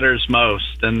it matters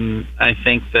most. And I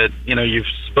think that, you know, you've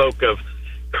spoke of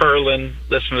Curlin,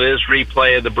 listen to his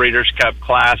replay of the Breeders' Cup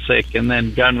Classic, and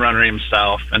then Gun Runner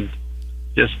himself, and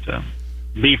just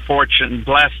be fortunate and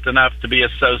blessed enough to be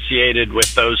associated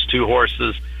with those two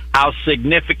horses, how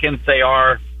significant they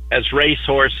are as race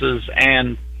horses,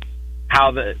 and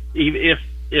how if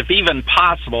even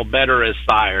possible, better as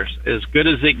sires, as good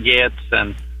as it gets.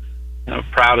 And the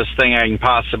proudest thing I can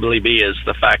possibly be is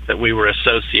the fact that we were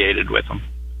associated with them.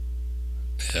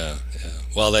 Yeah.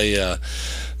 Well,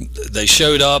 they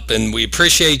showed up, and we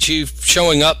appreciate you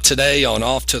showing up today on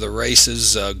Off to the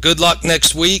Races. Good luck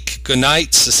next week. Good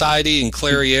night, Society and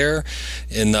Clairiere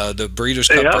in the Breeders'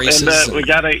 Cup races. And we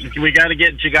gotta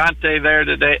get Gigante there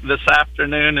this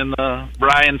afternoon in the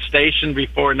Bryan Station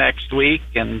before next week,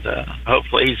 and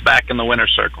hopefully he's back in the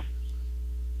winner's circle.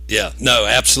 Yeah, no,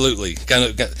 absolutely.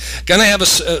 Gonna have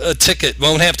a ticket.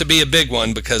 Won't have to be a big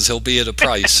one because he'll be at a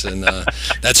price, and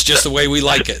that's just the way we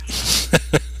like it.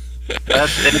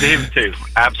 That's him too.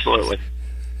 Absolutely.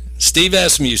 Steve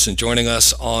Asmussen joining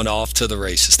us on Off to the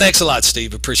Races. Thanks a lot,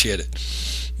 Steve. Appreciate it.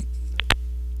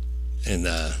 And,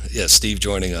 Steve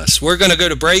joining us. We're going to go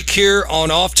to break here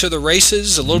on Off to the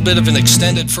Races, a little bit of an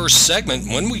extended first segment.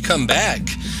 When we come back,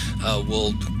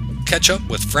 we'll catch up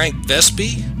with Frank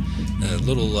Vespe, a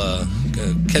little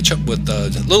catch up with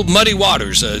little muddy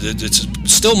waters. It's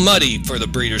still muddy for the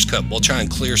Breeders' Cup. We'll try and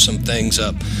clear some things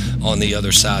up on the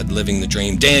other side, living the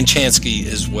dream. Dan Chansky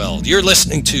as well. You're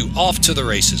listening to Off to the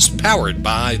Races, powered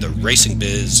by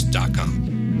theracingbiz.com.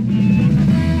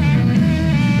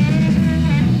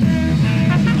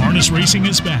 Harness racing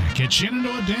is back at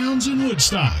Shenandoah Downs in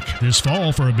Woodstock this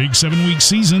fall for a big 7-week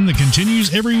season that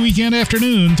continues every weekend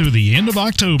afternoon through the end of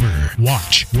October.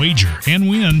 Watch, wager, and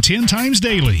win 10 times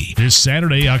daily. This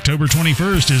Saturday, October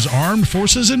 21st, is Armed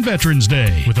Forces and Veterans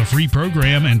Day with a free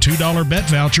program and $2 bet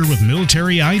voucher with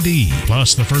military ID.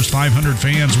 Plus, the first 500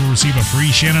 fans will receive a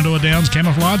free Shenandoah Downs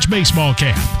camouflage baseball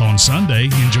cap. On Sunday,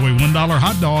 enjoy $1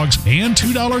 hot dogs and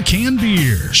 $2 canned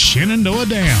beer. Shenandoah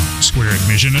Downs, where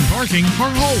admission and parking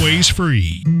are always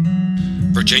free.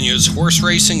 Virginia's horse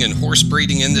racing and horse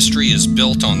breeding industry is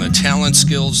built on the talent,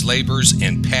 skills, labors,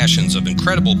 and passions of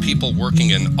incredible people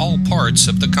working in all parts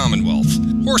of the Commonwealth.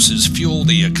 Horses fuel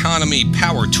the economy,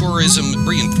 power tourism,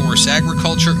 reinforce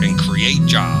agriculture, and create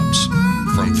jobs.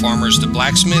 From farmers to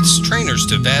blacksmiths, trainers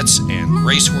to vets, and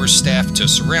racehorse staff to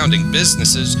surrounding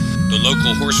businesses, the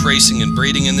local horse racing and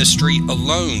breeding industry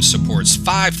alone supports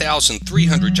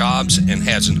 5,300 jobs and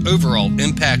has an overall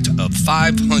impact of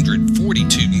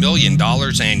 $542 million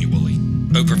annually.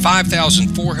 Over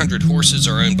 5,400 horses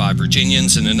are owned by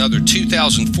Virginians, and another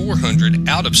 2,400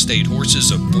 out-of-state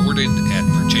horses are boarded at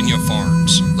Virginia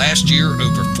farms. Last year,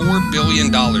 over $4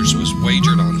 billion was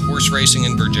wagered on horse racing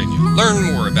in Virginia. Learn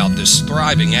more about this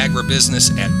thriving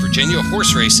agribusiness at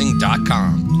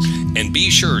virginiahorseracing.com. And be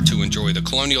sure to enjoy the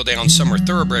Colonial Downs Summer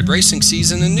Thoroughbred Racing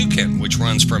Season in New Kent, which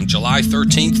runs from July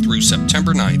 13th through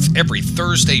September 9th, every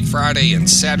Thursday, Friday, and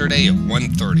Saturday at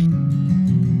 1:30.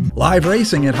 Live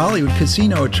racing at Hollywood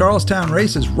Casino at Charlestown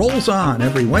Races rolls on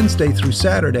every Wednesday through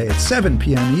Saturday at 7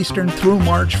 p.m. Eastern through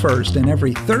March 1st and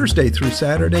every Thursday through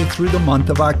Saturday through the month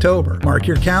of October. Mark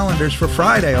your calendars for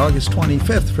Friday, August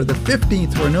 25th for the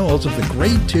 15th renewals of the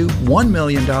Grade 2 $1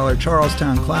 million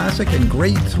Charlestown Classic and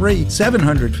Grade 3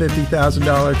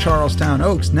 $750,000 Charlestown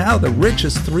Oaks, now the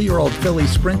richest 3-year-old filly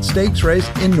sprint stakes race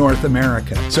in North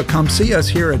America. So come see us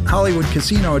here at Hollywood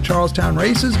Casino at Charlestown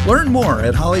Races. Learn more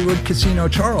at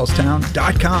HollywoodCasinoCharlestown.com. And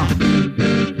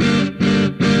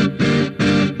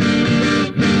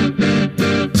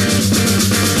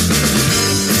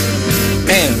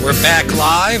we're back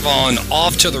live on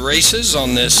Off to the Races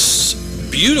on this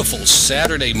beautiful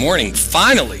Saturday morning.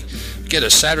 Finally, get a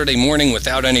Saturday morning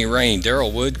without any rain.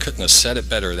 Darryl Wood couldn't have said it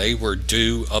better. They were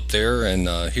due up there and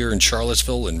here in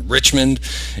Charlottesville and Richmond,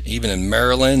 even in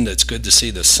Maryland. It's good to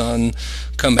see the sun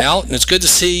come out, and it's good to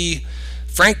see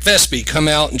Frank Vespe come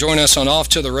out and join us on Off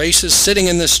to the Races. Sitting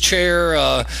in this chair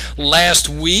last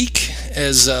week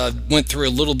as went through a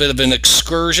little bit of an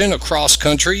excursion across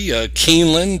country,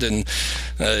 Keeneland, and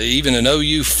even an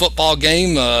OU football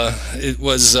game. It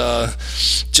was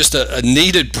just a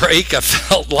needed break. I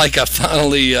felt like I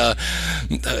finally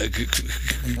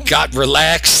got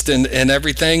relaxed and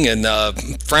everything, and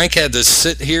Frank had to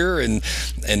sit here and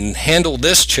handle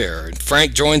this chair. And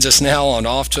Frank joins us now on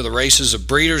Off to the Races. A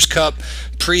Breeders' Cup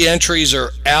pre-entries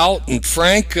are out, and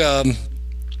Frank,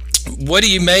 what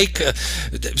do you make?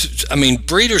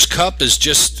 Breeders' Cup is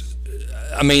just,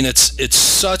 it's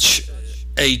such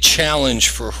a challenge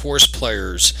for horse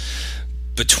players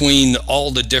between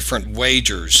all the different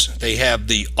wagers. They have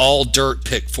the all dirt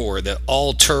pick 4, the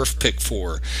all turf pick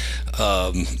 4,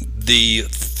 the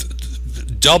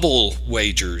double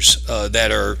wagers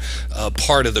that are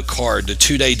part of the card, the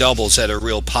 2-day doubles that are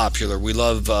real popular. We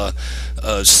love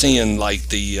seeing like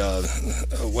the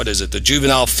the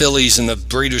juvenile fillies and the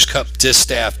Breeders' Cup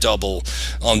Distaff double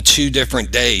on 2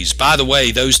 different days. By the way,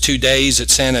 those 2 days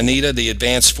at Santa Anita, the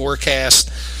advanced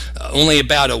forecast, only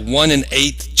about a 1 in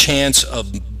 8 chance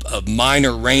of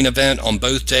minor rain event on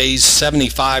both days.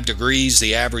 75 degrees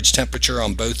the average temperature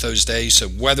on both those days, so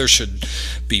weather should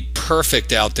be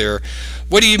perfect out there.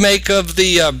 What do you make of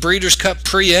the Breeders' Cup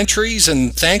pre-entries,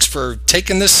 and thanks for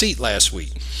taking this seat last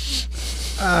week?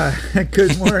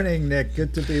 Good morning, Nick.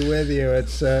 Good to be with you.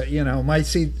 It's my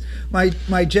seat,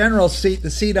 my general seat,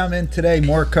 the seat I'm in today,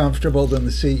 more comfortable than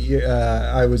the seat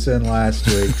I was in last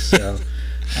week. So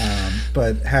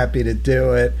but happy to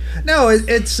do it. No,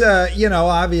 it's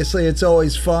obviously it's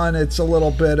always fun. It's a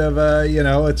little bit of a,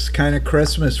 it's kind of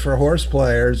Christmas for horse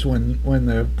players when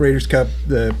the Breeders' Cup,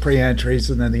 the pre-entries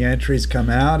and then the entries come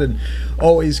out, and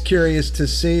always curious to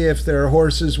see if there are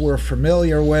horses we're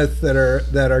familiar with that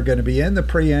are going to be in the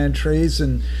pre-entries,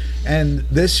 and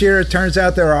this year it turns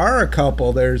out there are a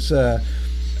couple. There's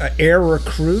Air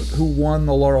Recruit, who won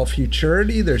the Laurel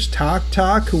Futurity. There's Talk,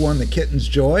 who won the Kitten's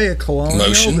Joy at Colonial.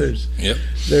 Motion. There's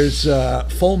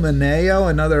Fulmineo,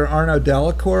 another Arnaud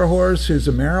Delacour horse who's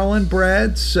a Maryland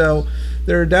bred. So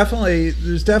there's definitely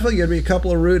going to be a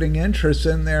couple of rooting interests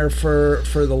in there for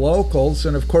the locals.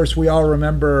 And of course, we all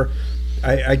remember,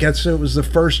 I guess it was the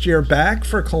first year back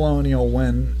for Colonial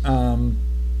when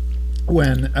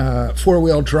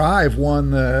Four-Wheel Drive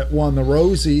won the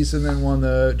Rosies and then won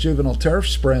the Juvenile Turf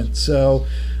Sprint. So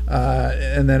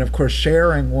and then of course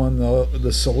Sharing won the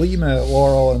Salima at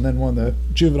Laurel and then won the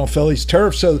Juvenile Fillies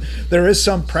Turf. So there is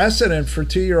some precedent for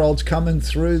 2-year-olds coming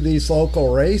through these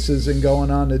local races and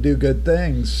going on to do good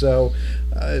things. So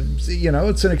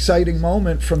it's an exciting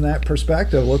moment from that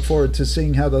perspective. Look forward to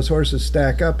seeing how those horses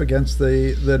stack up against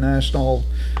the national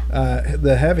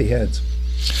the heavyheads.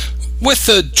 With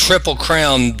the Triple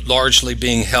Crown largely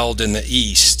being held in the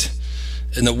East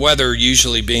and the weather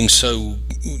usually being so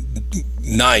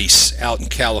nice out in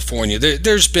California,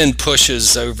 there's been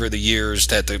pushes over the years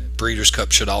that the Breeders'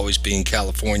 Cup should always be in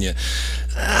California.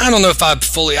 I don't know if I'd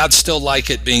still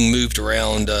like it being moved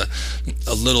around a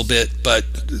little bit, but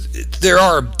there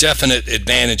are definite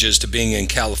advantages to being in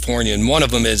California, and one of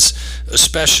them is,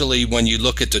 especially when you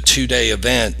look at the 2-day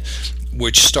event,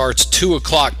 which starts 2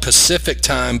 o'clock Pacific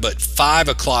time, but 5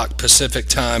 o'clock Pacific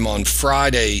time on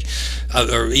Friday,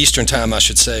 or Eastern time, I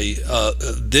should say,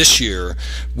 this year,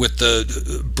 with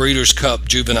the Breeders' Cup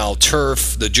Juvenile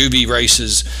Turf, the Juvie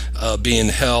races being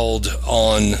held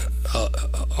on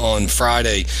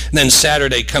Friday, and then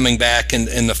Saturday coming back,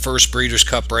 and the first Breeders'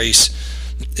 Cup race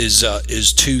is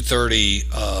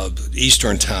 2:30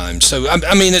 Eastern time. So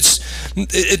I mean,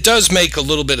 it does make a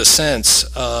little bit of sense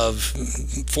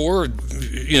for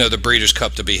the Breeders'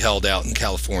 Cup to be held out in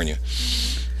California.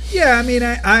 Yeah, I mean,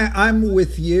 I'm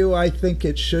with you. I think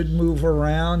it should move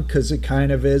around because it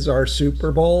kind of is our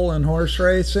Super Bowl in horse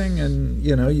racing, and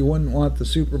you wouldn't want the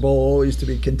Super Bowl always to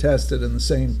be contested in the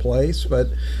same place, but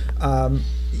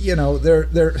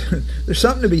there's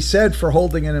something to be said for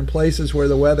holding it in places where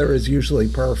the weather is usually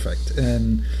perfect.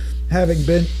 And having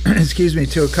been,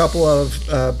 to a couple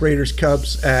of Breeders'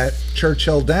 Cups at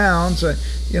Churchill Downs, it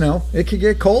could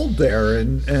get cold there,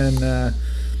 and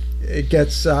it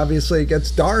gets dark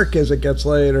as it gets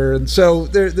later. And so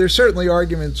there's certainly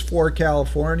arguments for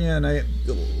California, and I'd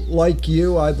like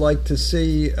to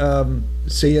see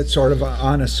it sort of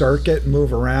on a circuit and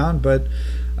move around, but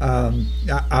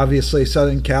obviously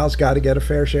Southern Cal's got to get a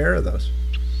fair share of those.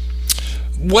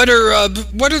 What are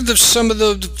some of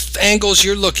the angles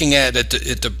you're looking at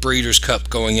the Breeders' Cup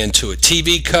going into it?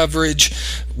 TV coverage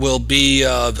will be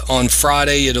on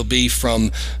Friday. It'll be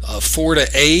from 4 to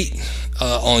 8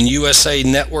 on USA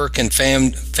Network and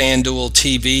FanDuel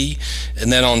TV,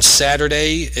 and then on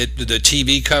Saturday the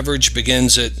TV coverage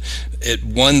begins at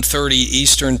 1:30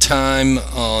 Eastern time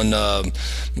on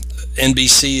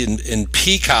NBC and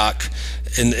Peacock,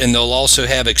 and they'll also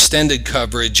have extended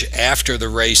coverage after the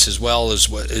race as well, as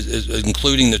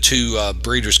including the 2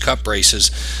 Breeders' Cup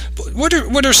races. What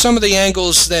are some of the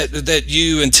angles that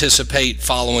you anticipate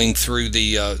following through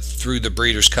the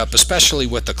Breeders' Cup, especially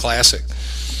with the Classic?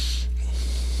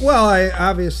 Well,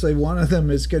 obviously one of them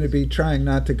is going to be trying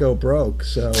not to go broke,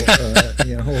 so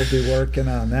we'll be working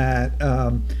on that.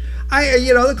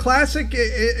 The Classic,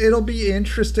 it'll be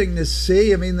interesting to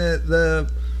see. I mean, the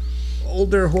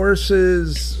older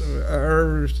horses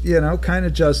are, kind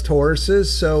of just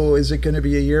horses. So is it going to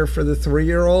be a year for the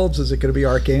 3-year-olds? Is it going to be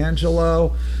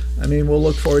Arcangelo? I mean, we'll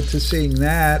look forward to seeing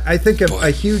that. I think a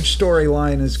huge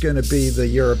storyline is going to be the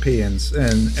Europeans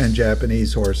and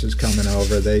Japanese horses coming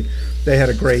over. They had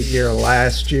a great year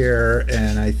last year,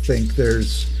 and I think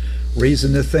there's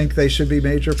reason to think they should be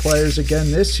major players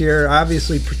again this year,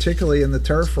 obviously particularly in the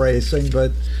turf racing,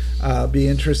 but be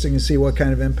interesting to see what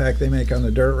kind of impact they make on the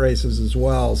dirt races as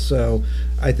well. So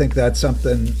I think that's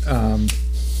something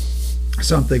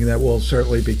that we'll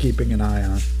certainly be keeping an eye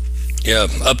on. Yeah,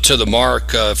 up to the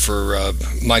mark for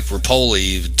Mike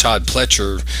Rapoli, Todd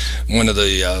Pletcher, one of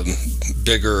the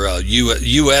bigger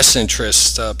U.S.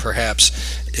 interests perhaps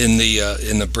in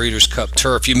the Breeders' Cup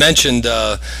turf. You mentioned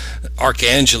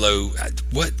Arcangelo.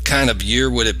 What kind of year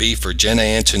would it be for Jenna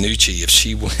Antonucci if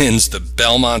she wins the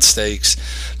Belmont Stakes,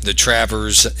 the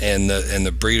Travers, and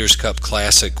the Breeders' Cup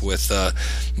Classic with a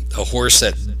horse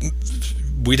that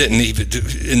we didn't even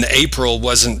in April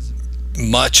wasn't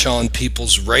much on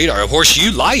people's radar, a horse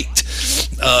you liked,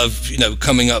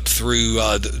 coming up through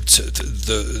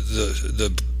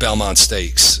the Belmont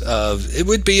Stakes. It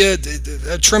would be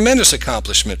a tremendous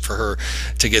accomplishment for her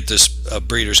to get this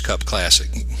Breeders' Cup Classic.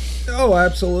 Oh,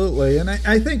 absolutely. And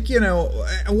I think,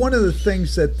 one of the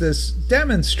things that this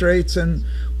demonstrates, and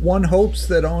one hopes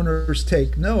that owners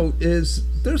take note, is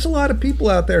there's a lot of people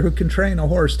out there who can train a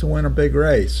horse to win a big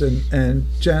race, and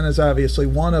Jen is obviously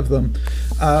one of them.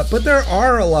 But there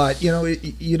are a lot.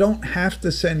 You don't have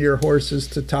to send your horses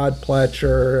to Todd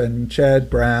Pletcher and Chad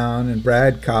Brown and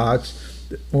Brad Cox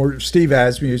or Steve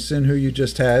Asmussen, who you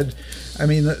just had. I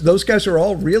mean, those guys are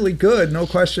all really good, no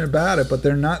question about it, but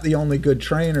they're not the only good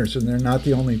trainers, and they're not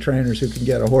the only trainers who can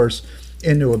get a horse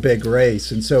into a big race.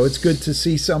 And so it's good to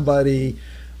see somebody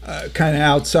kind of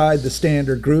outside the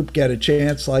standard group get a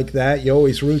chance like that. You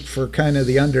always root for kind of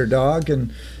the underdog,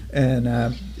 and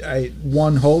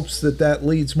one hopes that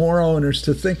leads more owners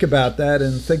to think about that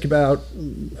and think about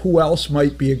who else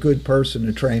might be a good person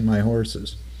to train my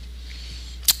horses.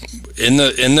 In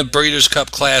the Breeders' Cup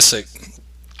Classic,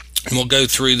 and we'll go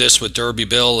through this with Derby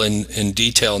Bill in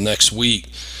detail next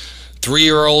week.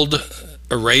 3-year-old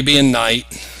Arabian Night,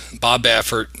 Bob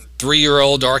Baffert.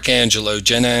 3-year-old Arcangelo,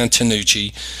 Jenna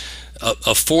Antonucci.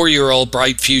 A 4-year-old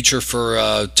Bright Future for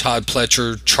Todd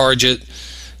Pletcher. Charge It,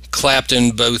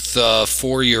 Clapton, both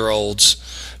 4-year-olds.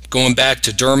 Going back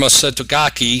to Derma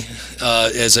Sotogaki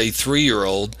as a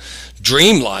 3-year-old.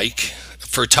 Dreamlike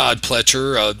for Todd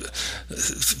Pletcher.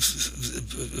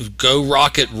 Go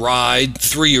Rocket Ride,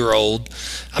 3-year-old.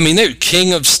 I mean, they're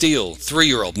King of Steel,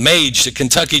 3-year-old. Mage, the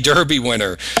Kentucky Derby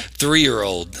winner,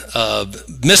 3-year-old.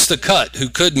 Missed the Cut, who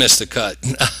could miss the cut,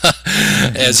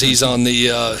 as he's on the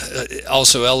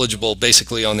also eligible,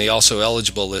 basically on the also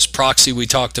eligible list. Proxy, we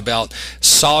talked about.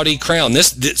 Saudi Crown.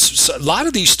 This a lot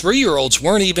of these 3-year-olds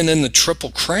weren't even in the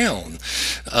Triple Crown.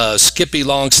 Skippy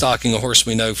Longstocking, a horse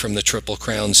we know from the Triple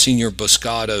Crown. Senior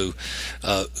Boscato.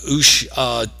 Ush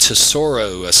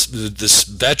Tesoro, this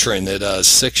veteran at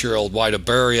 6-year-old White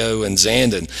Aburio and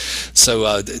Zandon.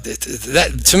 So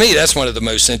that, to me, that's one of the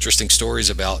most interesting stories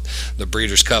about the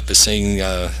Breeders' Cup, is seeing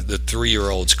the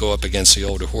 3-year-olds go up against the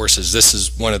older horses. This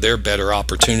is one of their better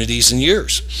opportunities in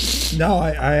years. No,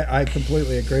 I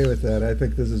completely agree with that. I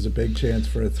think this is a big chance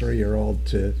for a 3-year-old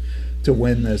to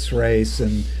win this race.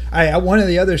 And one of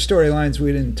the other storylines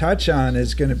we didn't touch on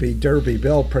is going to be Derby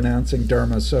Bill pronouncing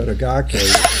Derma Sotogake.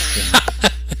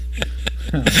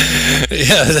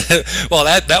 Yeah, well,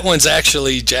 that one's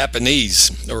actually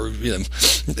Japanese, or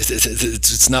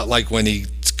it's not like when he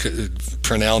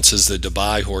pronounces the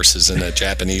Dubai horses in a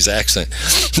Japanese accent.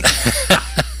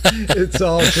 It's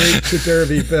all Greek to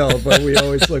Derby Bill, but we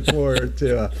always look forward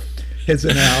to his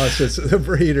analysis of the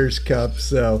Breeders' Cup.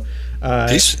 So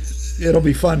it'll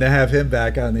be fun to have him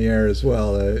back on the air as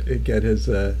well, and get his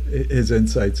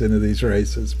insights into these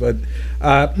races. But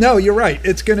no, you're right.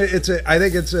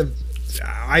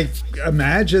 I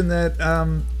imagine that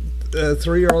the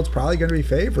 3-year-old's probably going to be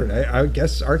favored. I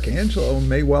guess Arcangelo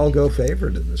may well go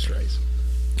favored in this race.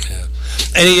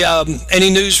 Yeah. Any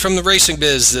news from the racing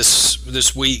biz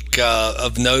this week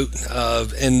of note?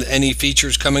 And any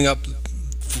features coming up,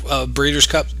 Breeders'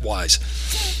 Cup wise?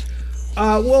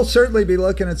 We'll certainly be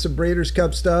looking at some Breeders'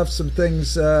 Cup stuff, some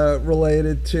things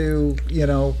related to,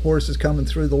 horses coming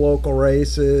through the local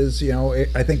races.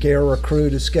 I think Air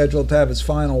Recruit is scheduled to have his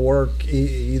final work.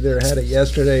 He either had it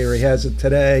yesterday or he has it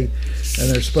today, and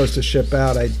they're supposed to ship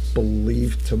out, I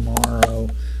believe, tomorrow.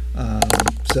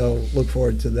 So look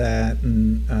forward to that,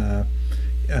 and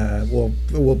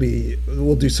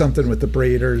we'll do something with the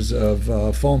breeders of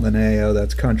Fulmineo.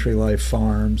 That's Country Life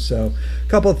Farms. So a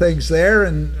couple of things there,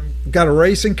 and got a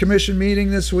racing commission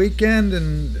meeting this weekend,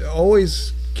 and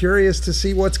always curious to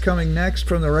see what's coming next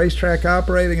from the Racetrack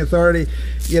Operating Authority.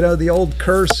 The old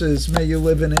curse is, may you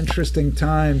live in interesting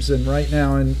times, and right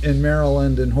now in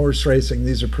Maryland and horse racing,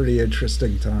 these are pretty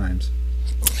interesting times.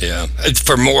 Yeah.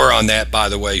 For more on that, by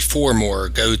the way,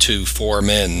 go to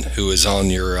Foremen, who is on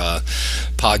your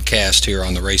podcast here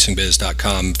on the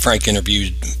racingbiz.com. Frank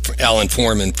interviewed Alan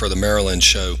Foreman for the Maryland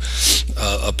show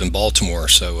up in Baltimore,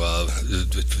 so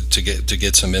to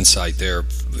get some insight there.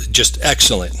 Just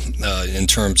excellent in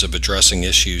terms of addressing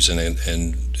issues and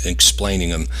explaining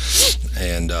them,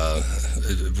 and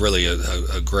really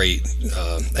a great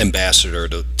ambassador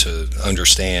to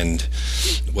understand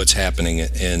what's happening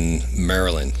in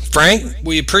Maryland. Frank,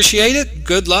 we appreciate it.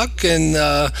 Good luck, and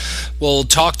we'll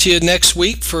talk to you next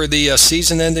week for the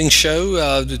season-ending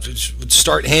show.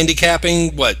 Start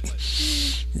handicapping,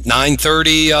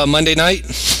 9:30 Monday night?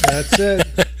 That's it.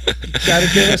 Got to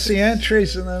give us the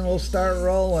entries, and then we'll start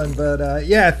rolling. But,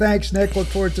 thanks, Nick. Look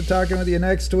forward to talking with you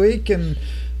next week and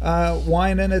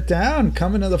winding it down,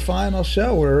 coming to the final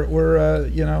show. We're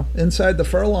inside the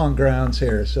furlong grounds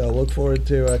here, so look forward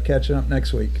to catching up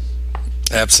next week.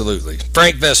 Absolutely.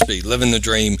 Frank Vespe, living the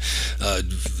dream,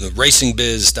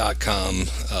 racingbiz.com,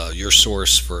 your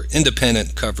source for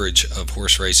independent coverage of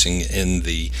horse racing in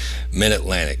the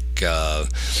Mid-Atlantic.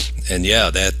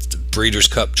 That Breeders'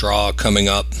 Cup draw coming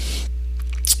up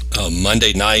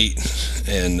Monday night,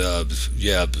 and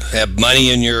have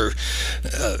money in your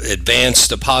advanced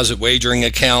deposit wagering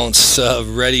accounts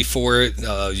ready for it.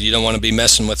 You don't want to be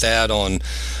messing with that on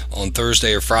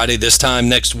Thursday or Friday. This time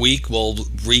next week we'll be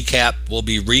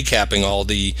recapping all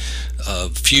the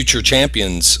future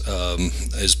champions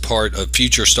as part of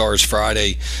Future Stars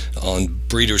Friday. On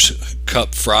Breeders'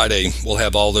 Cup Friday we'll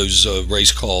have all those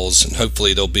race calls, and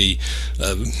hopefully there'll be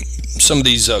some of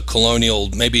these colonial,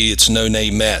 maybe it's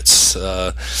no-name Mets,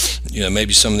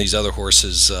 maybe some of these other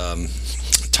horses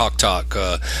Talk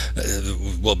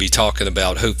we'll be talking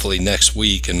about hopefully next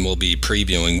week, and we'll be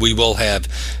previewing. We will have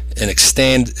an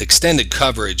extended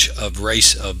coverage of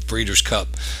Breeders' Cup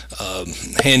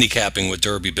handicapping with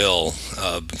Derby Bill.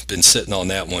 Been sitting on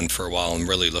that one for a while and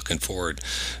really looking forward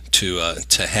to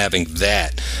having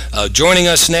that. Joining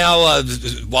us now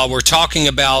while we're talking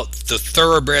about the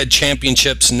Thoroughbred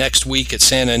Championships next week at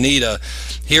Santa Anita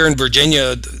here in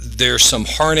Virginia. There's some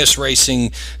harness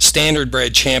racing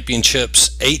standardbred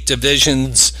championships, 8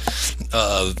 divisions,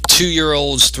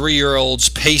 2-year-olds, 3-year-olds,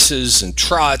 paces, and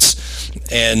trots.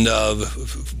 And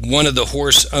one of the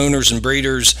horse owners and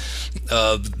breeders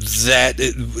that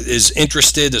is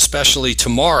interested, especially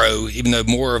tomorrow, even though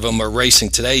more of them are racing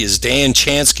today, is Dan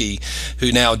Chansky,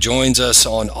 who now joins us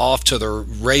on Off to the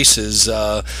Races.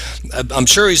 I'm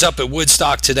sure he's up at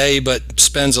Woodstock today, but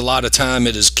spends a lot of time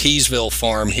at his Keysville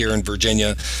farm here in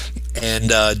Virginia. And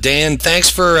Dan, thanks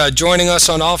for joining us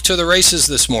on Off to the Races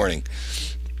this morning.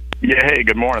 Yeah, hey,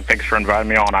 good morning. Thanks for inviting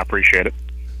me on. I appreciate it.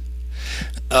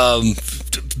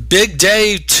 Big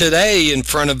day today in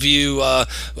front of you. I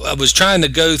was trying to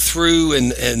go through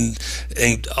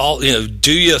and all,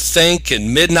 Do You Think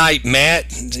and Midnight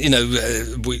Matt.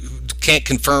 We can't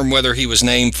confirm whether he was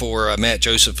named for Matt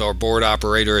Joseph, our board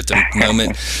operator at the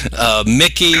moment.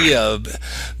 Mickey,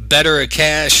 Better at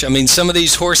Cash. I mean, some of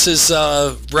these horses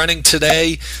running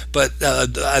today, but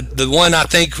the one I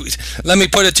think, let me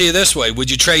put it to you this way: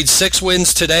 would you trade 6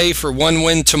 wins today for 1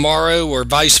 win tomorrow, or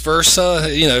vice versa?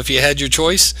 If you had your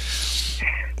choice.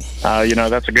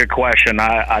 That's a good question.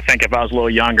 I think if I was a little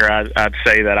younger, I'd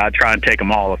say that I'd try and take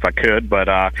them all if I could. But,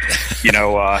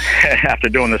 after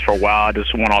doing this for a while, I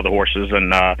just want all the horses and,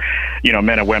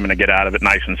 men and women to get out of it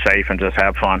nice and safe and just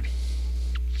have fun.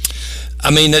 I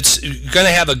mean, it's going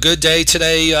to have a good day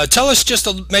today. Tell us just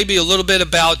maybe a little bit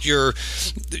about your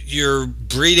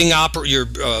breeding your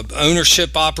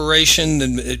ownership operation,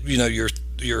 and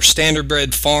your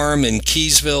standardbred farm in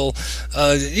Keysville.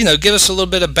 Give us a little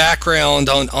bit of background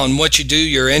on what you do,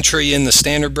 your entry in the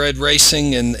standardbred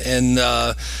racing, and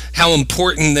how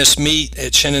important this meet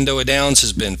at Shenandoah Downs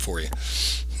has been for you.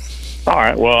 All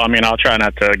right. Well, I mean, I'll try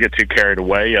not to get too carried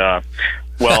away.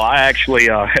 Well, I actually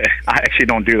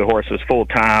don't do the horses full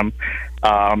time.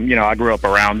 I grew up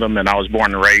around them, and I was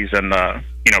born and raised in the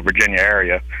Virginia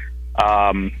area.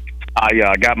 I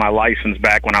got my license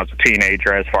back when I was a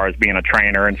teenager, as far as being a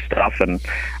trainer and stuff. And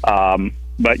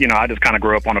but I just kind of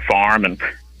grew up on a farm, and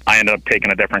I ended up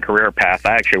taking a different career path.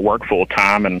 I actually work full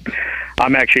time, and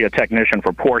I'm actually a technician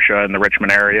for Porsche in the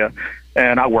Richmond area.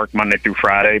 And I work Monday through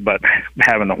Friday, but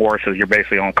having the horses, you're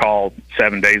basically on call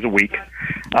 7 days a week.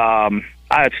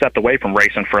 I had stepped away from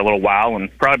racing for a little while,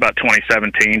 and probably about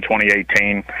 2017,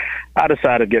 2018, I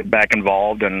decided to get back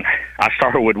involved, and I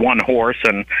started with one horse,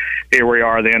 and here we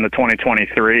are at the end of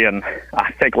 2023, and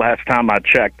I think last time I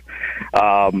checked,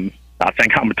 I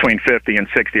think I'm between 50 and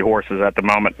 60 horses at the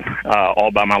moment,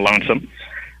 all by my lonesome.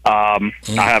 I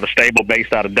have a stable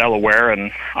based out of Delaware, and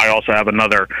I also have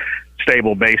another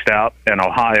stable based out in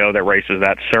Ohio that races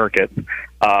that circuit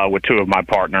with 2 of my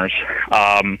partners.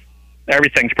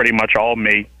 Everything's pretty much all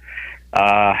me.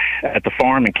 At the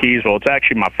farm in Keysville, it's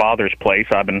actually my father's place.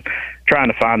 I've been trying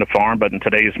to find a farm, but in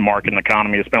today's market and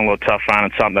economy, it's been a little tough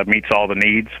finding something that meets all the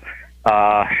needs.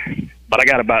 But I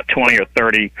got about 20 or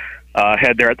 30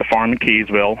 head there at the farm in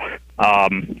Keysville.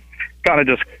 kind of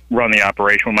just run the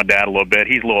operation with my dad a little bit.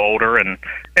 He's a little older and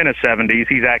in his 70s.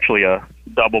 He's actually a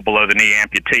double below the knee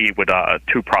amputee with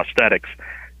 2 prosthetics.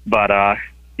 But,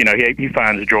 he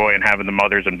finds joy in having the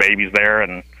mothers and babies there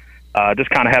and just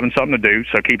kind of having something to do.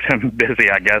 So it keeps him busy,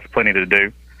 I guess, plenty to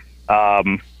do.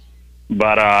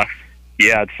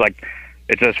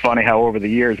 It's just funny how over the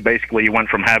years, basically you went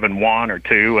from having 1 or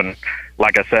 2 and,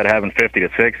 like I said, having 50 to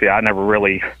 60. I never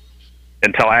really,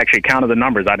 until I actually counted the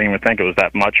numbers, I didn't even think it was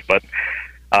that much. But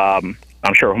I'm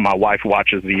sure when my wife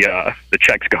watches the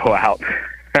checks go out,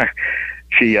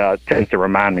 she tends to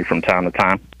remind me from time to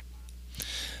time.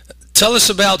 Tell us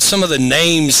about some of the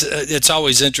names. It's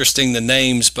always interesting, the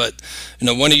names, but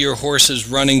one of your horses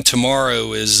running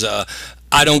tomorrow is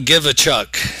I Don't Give a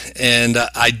Chuck, and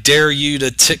I Dare You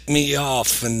to Tick Me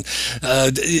Off, and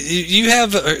you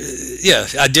have,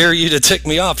 I Dare You to Tick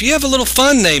Me Off. You have a little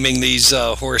fun naming these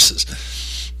horses.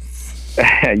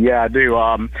 Yeah, I do.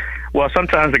 Well,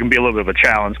 sometimes it can be a little bit of a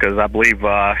challenge because I believe we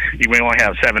only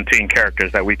have 17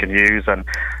 characters that we can use, and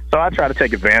so I try to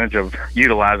take advantage of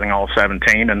utilizing all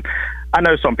 17. And I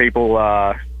know some people,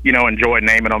 enjoy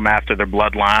naming them after their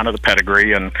bloodline or the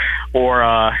pedigree,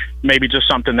 or maybe just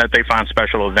something that they find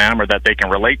special to them or that they can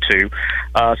relate to.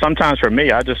 Sometimes for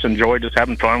me, I just enjoy just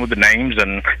having fun with the names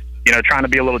and trying to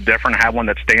be a little different, have one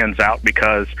that stands out,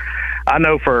 because I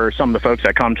know for some of the folks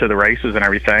that come to the races and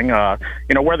everything,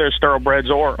 whether it's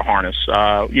thoroughbreds or harness,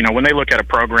 when they look at a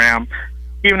program,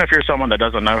 even if you're someone that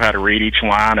doesn't know how to read each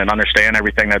line and understand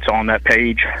everything that's on that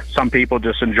page, some people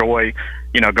just enjoy,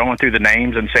 going through the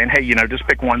names and saying, hey, just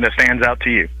pick one that stands out to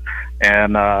you.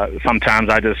 And sometimes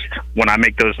when I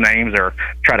make those names or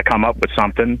try to come up with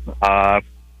something,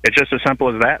 it's just as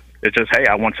simple as that. It's just, hey,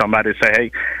 I want somebody to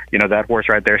say, hey, that horse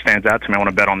right there stands out to me. I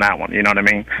want to bet on that one. You know what I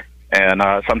mean? And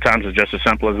sometimes it's just as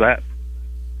simple as that.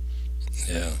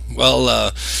 Yeah. Well,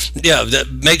 that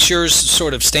makes yours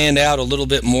sort of stand out a little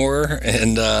bit more,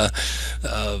 and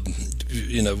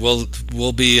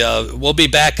we'll be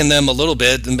backing them a little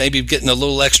bit, and maybe getting a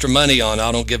little extra money on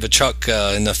I Don't Give a Chuck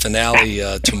in the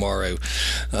finale tomorrow.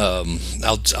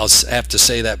 I'll have to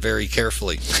say that very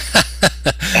carefully.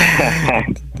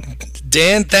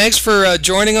 Dan, thanks for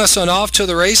joining us on Off to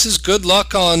the Races. Good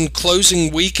luck on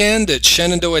closing weekend at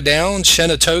Shenandoah Downs,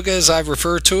 Shenatoga as I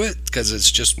refer to it, because it's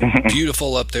just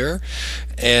beautiful up there.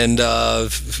 And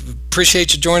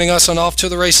appreciate you joining us on Off to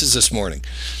the Races this morning.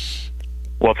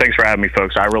 Well, thanks for having me,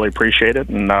 folks. I really appreciate it,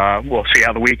 and we'll see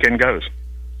how the weekend goes.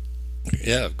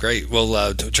 Yeah, great.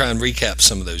 We'll try and recap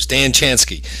some of those. Dan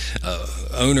Chansky,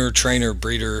 owner, trainer,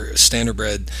 breeder,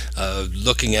 standardbred,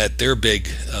 looking at their big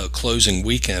closing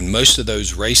weekend. Most of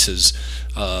those races,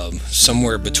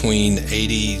 somewhere between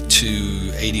 80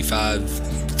 to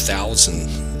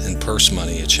 85,000 in purse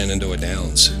money at Shenandoah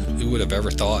Downs. Who would have ever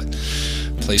thought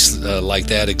a place like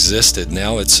that existed?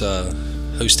 Now it's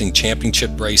hosting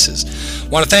championship races. I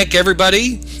want to thank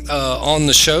everybody on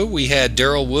the show. We had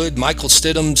Darryl Wood, Michael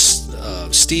Stidham,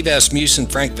 Steve Asmussen,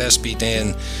 Frank Vespe,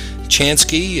 Dan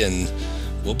Chansky, and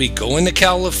we'll be going to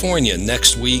California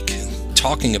next week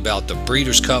talking about the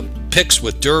Breeders' Cup picks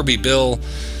with Derby Bill.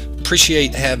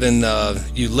 Appreciate having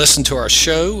you listen to our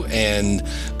show, and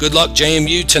good luck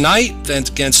JMU tonight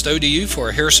against ODU for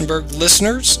our Harrisonburg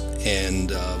listeners,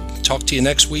 and talk to you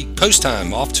next week. Post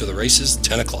time, Off to the Races,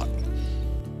 10 o'clock.